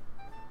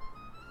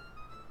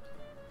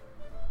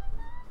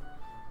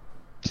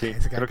 Sí,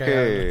 Se queda creo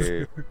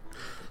que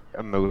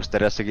me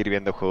gustaría seguir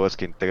viendo juegos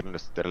que integren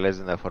los tutoriales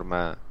de una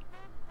forma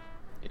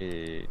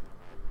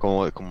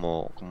como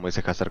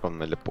dice Hazard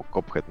con el de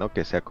Cuphead, ¿no?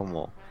 Que sea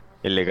como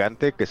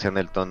elegante, que sea en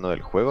el tono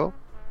del juego,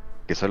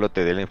 que solo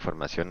te dé la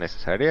información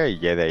necesaria y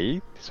ya de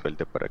ahí te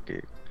suelte para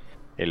que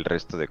el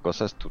resto de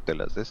cosas tú te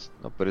las des,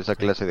 ¿no? Pero esa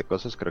clase de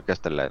cosas creo que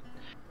hasta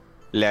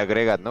le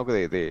agrega, ¿no?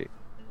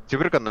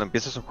 Siempre cuando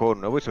empiezas un juego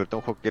nuevo y sobre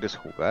todo un juego que quieres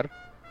jugar,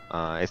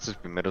 estos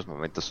primeros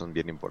momentos son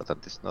bien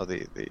importantes, ¿no?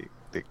 De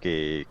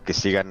que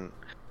sigan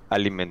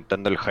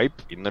alimentando el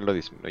hype y no lo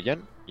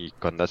disminuyan, y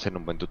cuando hacen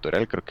un buen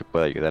tutorial creo que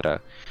puede ayudar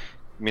a,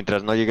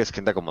 mientras no llegues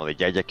gente como de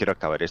ya quiero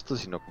acabar esto,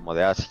 sino como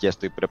de sí, ya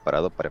estoy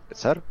preparado para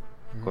empezar.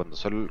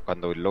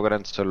 Cuando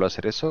logran solo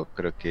hacer eso,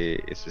 creo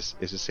que ese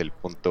es el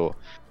punto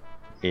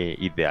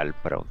ideal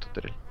para un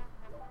tutorial.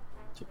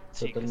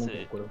 Sí, Totalmente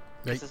de acuerdo.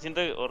 que se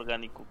siente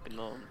orgánico, que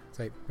no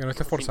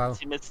esté forzado.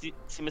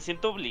 Si me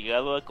siento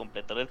obligado a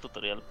completar el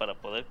tutorial para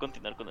poder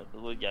continuar con el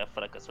juego, ya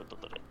fracasó el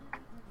tutorial.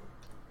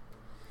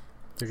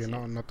 Así que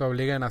no te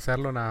obliguen a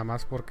hacerlo nada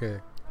más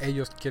porque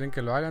ellos quieren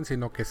que lo hagan,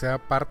 sino que sea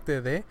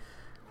parte de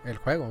el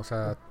juego. O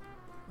sea,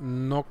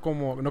 no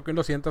que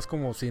lo sientas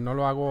como si no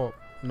lo hago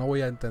no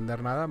voy a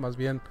entender nada, más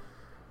bien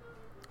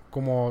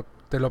como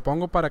te lo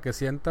pongo para que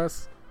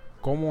sientas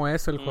cómo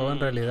es el juego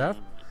en realidad.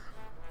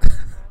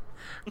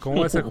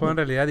 Cómo es el juego en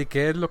realidad y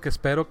qué es lo que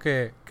espero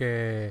que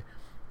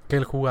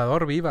el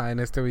jugador viva en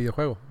este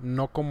videojuego.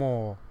 No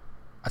como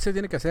así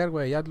tiene que ser,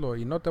 güey, hazlo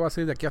y no te vas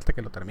a ir de aquí hasta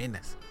que lo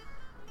termines.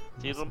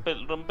 Sí,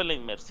 rompe la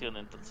inmersión.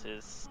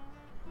 Entonces,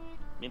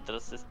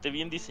 mientras esté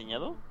bien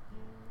diseñado,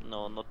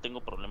 no tengo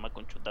problema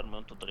con chutarme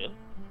un tutorial.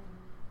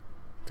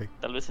 Sí.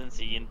 Tal vez en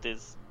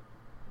siguientes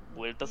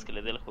vueltas que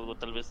le dé al juego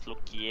tal vez lo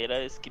quiera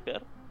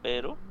esquipear,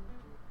 pero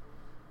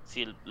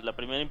si la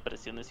primera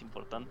impresión es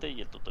importante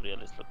y el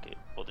tutorial es lo que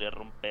podría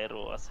romper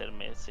o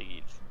hacerme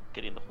seguir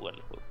queriendo jugar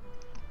el juego.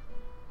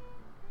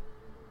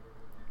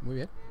 Muy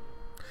bien.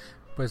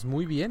 Pues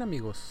muy bien,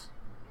 amigos.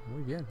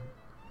 Muy bien.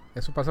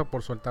 Eso pasa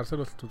por soltarse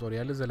los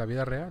tutoriales de la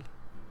vida real.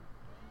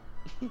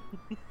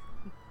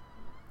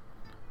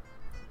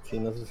 Sí,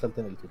 no se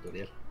salten el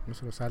tutorial. No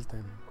se lo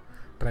salten.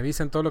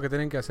 Revisen todo lo que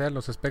tienen que hacer,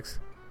 los specs,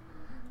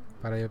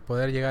 para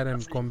poder llegar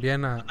con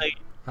bien a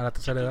la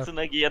tercera edad. Es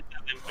una guía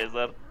antes de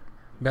empezar.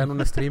 Vean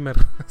un streamer.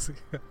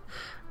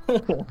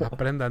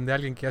 Aprendan de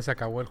alguien que ya se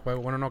acabó el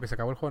juego. Bueno, no, que se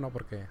acabó el juego, no,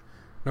 porque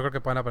no creo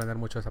que puedan aprender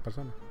mucho de esa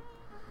persona.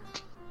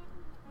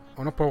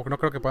 O no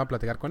creo que puedan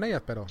platicar con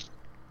ellas, pero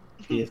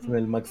Sí, está en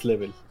el max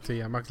level.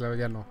 sí, a max level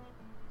ya no.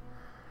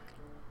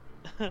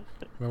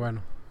 Muy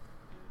bueno.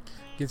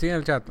 ¿Quién sigue en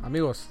el chat?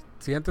 Amigos,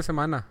 siguiente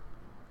semana,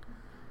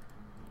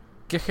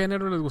 ¿qué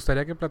género les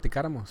gustaría que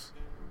platicáramos?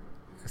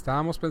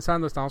 Estábamos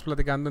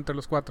platicando entre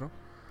los cuatro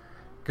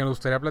que nos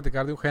gustaría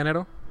platicar de un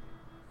género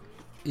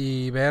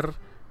y ver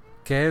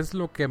qué es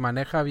lo que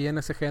maneja bien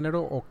ese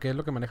género o qué es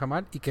lo que maneja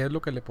mal y qué es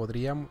lo que le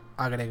podrían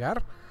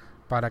agregar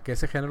para que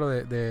ese género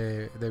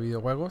de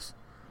videojuegos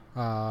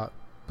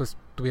pues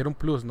tuviera un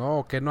plus, ¿no?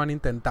 O qué no han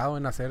intentado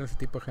en hacer ese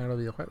tipo de género de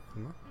videojuegos,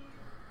 ¿no?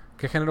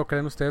 ¿Qué género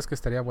creen ustedes que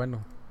estaría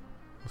bueno?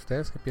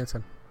 ¿Ustedes qué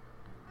piensan?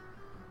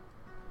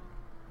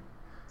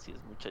 Así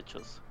es,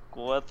 muchachos.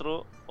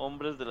 4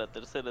 hombres de la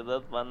tercera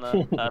edad van a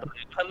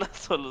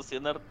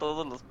solucionar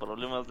todos los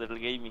problemas del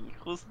gaming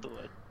justo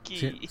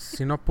aquí.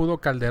 Si no pudo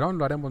Calderón,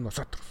 lo haremos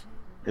nosotros.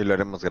 Y lo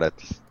haremos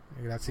gratis.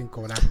 Gratis, sin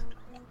cobrar.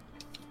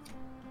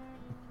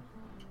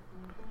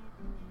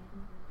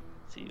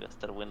 Sí, va a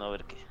estar bueno a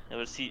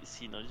ver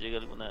si nos llega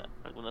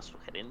alguna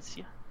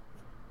sugerencia.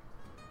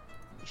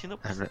 Y si no,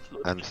 pues,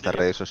 A nuestras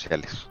redes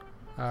sociales.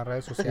 A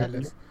redes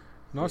sociales.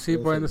 No, sí,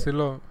 pueden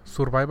decirlo.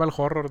 Survival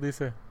Horror,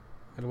 dice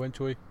el buen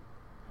Chuy.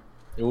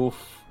 Uf.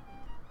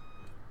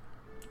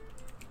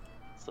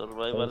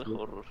 Survival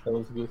horror.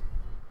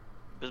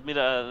 Pues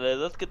mira, la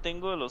edad que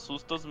tengo, los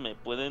sustos me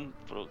pueden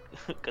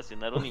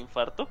ocasionar un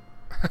infarto.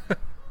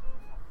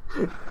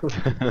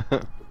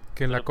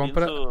 Que en la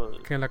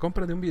Pero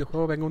compra de un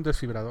videojuego venga un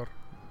desfibrador.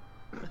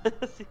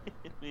 Sí,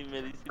 mi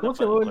medicina ¿Cómo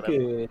se para llama el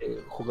mejorar.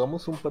 que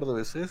jugamos un par de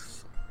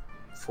veces?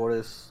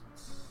 Forest.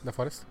 ¿The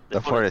Forest?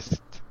 The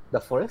Forest. ¿The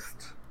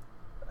Forest?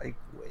 Ay,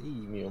 güey,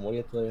 mi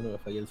memoria todavía no me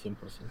falla al 100%.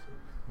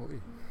 Uy.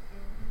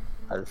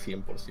 Al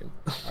 100%.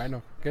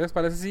 Bueno, ¿qué les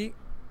parece si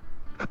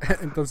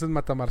entonces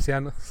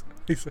matamarcianos?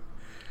 Dice.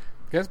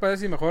 ¿Qué les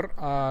parece si mejor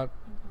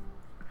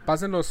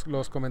pasen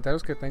los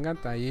comentarios que tengan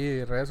ahí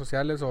en redes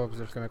sociales, o pues,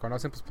 los que me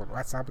conocen pues por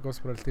WhatsApp,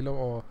 cosas por el estilo,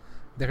 o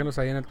déjenlos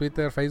ahí en el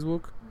Twitter,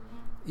 Facebook,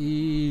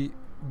 y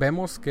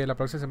vemos que la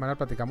próxima semana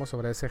platicamos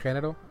sobre ese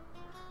género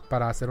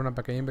para hacer una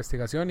pequeña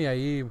investigación y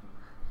ahí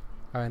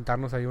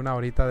aventarnos ahí una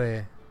horita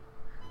de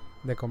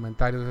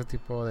comentarios de ese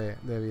tipo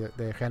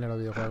de género de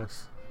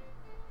videojuegos.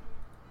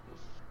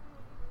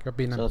 ¿Qué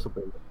opinan? Suena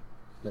súper bien.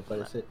 Me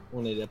parece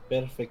una idea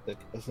perfecta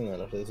que pasen a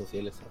las redes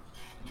sociales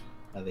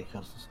a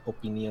dejar sus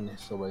opiniones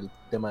sobre el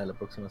tema de la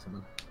próxima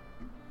semana.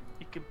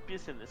 Y que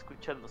empiecen a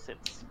escucharnos en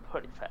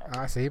Spotify.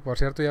 Ah, sí, por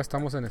cierto, ya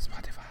estamos en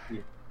Spotify.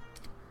 Bien.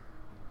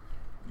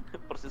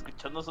 Por si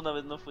escucharnos una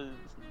vez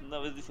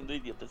diciendo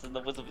idioteces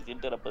no fue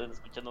suficiente, ahora pueden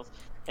escucharnos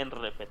en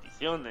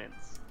repetición en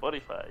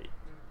Spotify.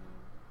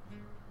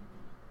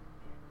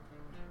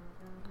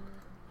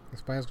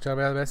 Nos pueden escuchar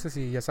varias veces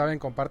y ya saben,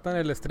 compartan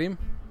el stream,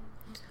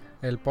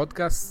 el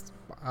podcast,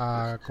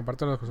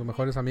 compártanlo con sus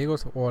mejores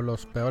amigos o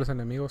los peores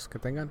enemigos que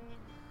tengan.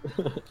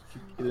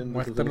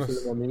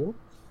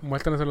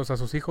 Muéstrenos a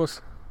sus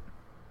hijos.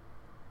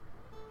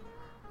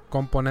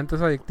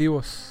 Componentes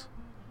adictivos.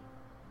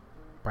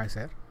 Puede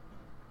ser.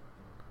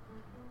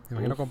 Me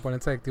imagino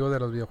componentes adictivos de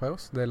los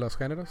videojuegos, de los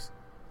géneros.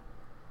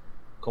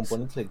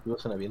 Componentes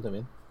adictivos suena bien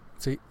también.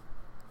 Sí.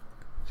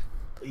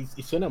 Y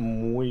suena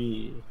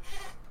muy...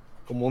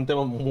 como un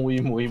tema muy,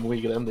 muy,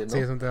 muy grande, ¿no? Sí,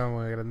 es un tema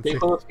muy grande. Hay Sí.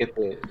 juegos que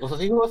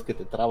hay juegos que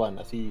te traban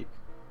así,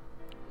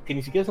 que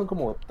ni siquiera son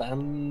como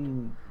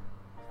tan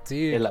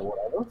Sí.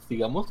 elaborados,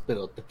 digamos,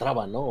 pero te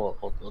traban, ¿no?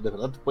 O de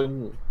verdad te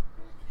pueden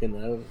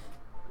generar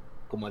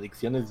como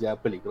adicciones ya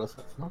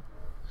peligrosas, ¿no?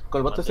 Con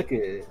el vato ese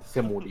que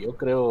se murió,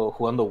 creo,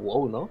 jugando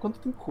WoW, ¿no? ¿Cuánto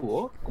tiempo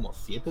jugó? Como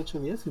 7, 8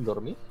 días sin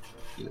dormir.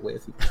 Y el güey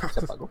así se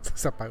apagó.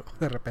 Se apagó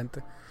de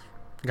repente.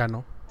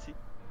 Ganó. Sí.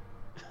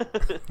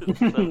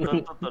 Saltó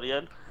el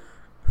tutorial.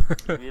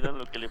 Y miren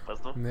lo que le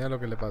pasó. Mira lo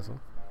que le pasó.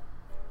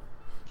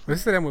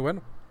 Ese sería muy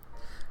bueno.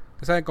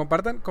 O sea,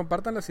 compartan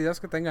las ideas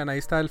que tengan. Ahí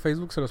está el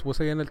Facebook, se los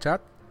puse ahí en el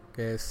chat,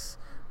 que es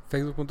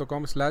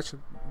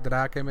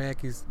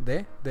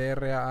facebook.com/drakmxd,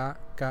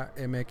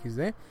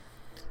 DRAKMXD.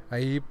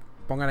 Ahí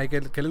pongan ahí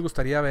qué les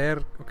gustaría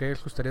ver o qué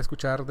les gustaría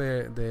escuchar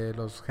de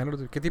los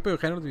géneros, qué tipo de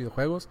géneros de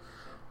videojuegos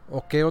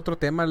o qué otro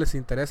tema les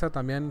interesa.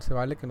 También se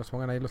vale que nos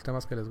pongan ahí los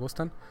temas que les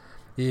gustan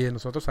y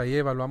nosotros ahí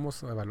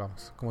evaluamos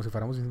como si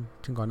fuéramos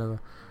chingones, ¿no?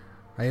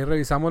 Ahí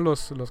revisamos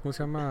los ¿cómo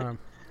se llama?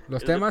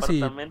 Los temas y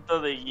el departamento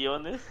de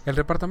guiones. El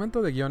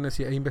departamento de guiones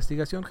e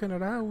investigación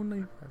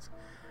general.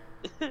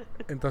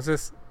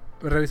 Entonces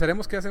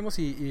revisaremos qué hacemos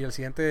y el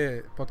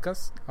siguiente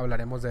podcast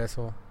hablaremos de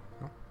eso,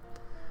 ¿no?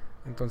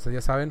 Entonces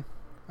ya saben.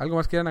 ¿Algo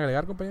más quieran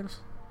agregar,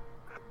 compañeros?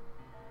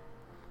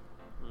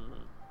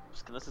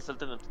 Pues que no se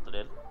salten el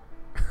tutorial.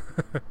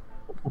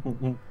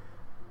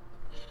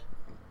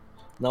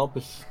 No,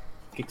 pues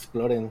que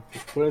exploren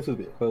sus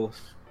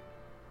videojuegos.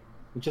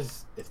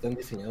 Muchos están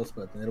diseñados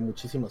para tener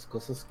muchísimas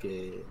cosas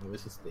que a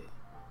veces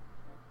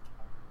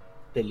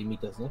te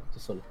limitas, ¿no? Tú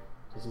solo.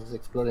 Entonces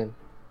exploren,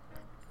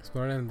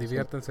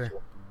 diviértanse,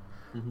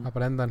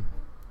 aprendan.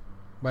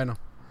 Bueno,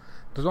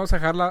 entonces vamos a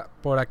dejarla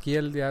por aquí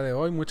el día de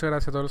hoy. Muchas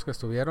gracias a todos los que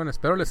estuvieron.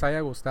 Espero les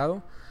haya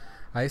gustado.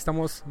 Ahí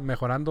estamos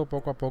mejorando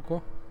poco a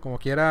poco. Como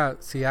quiera,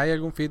 si hay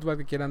algún feedback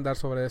que quieran dar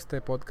sobre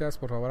este podcast,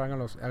 por favor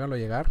háganlo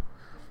llegar.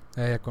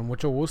 Con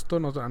mucho gusto.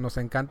 Nos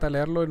encanta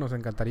leerlo y nos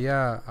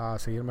encantaría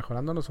seguir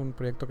mejorándonos. Un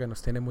proyecto que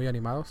nos tiene muy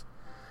animados.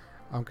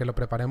 Aunque lo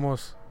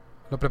preparamos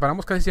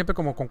casi siempre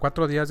como con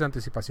 4 días de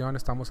anticipación.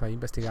 Estamos ahí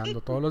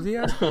investigando todos los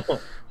días.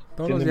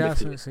 Todos los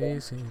días, sí.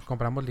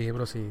 Compramos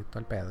libros y todo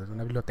el pedo.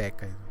 Una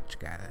biblioteca y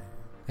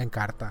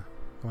Encarta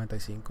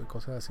 95 y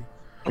cosas así.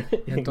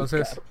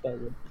 Entonces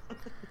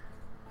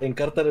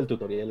Encarta el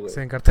tutorial, güey.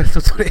 Se encarta el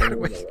tutorial,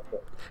 güey.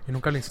 Y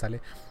nunca lo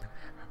instalé.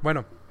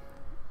 Bueno,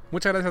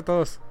 muchas gracias a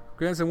todos.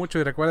 Cuídense mucho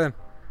y recuerden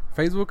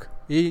Facebook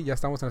y ya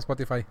estamos en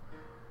Spotify.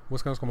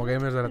 Búscanos como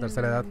Gamers de la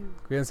Tercera Edad.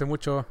 Cuídense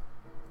mucho.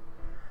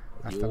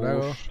 Hasta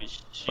luego.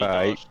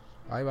 Bye.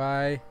 Bye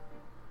bye.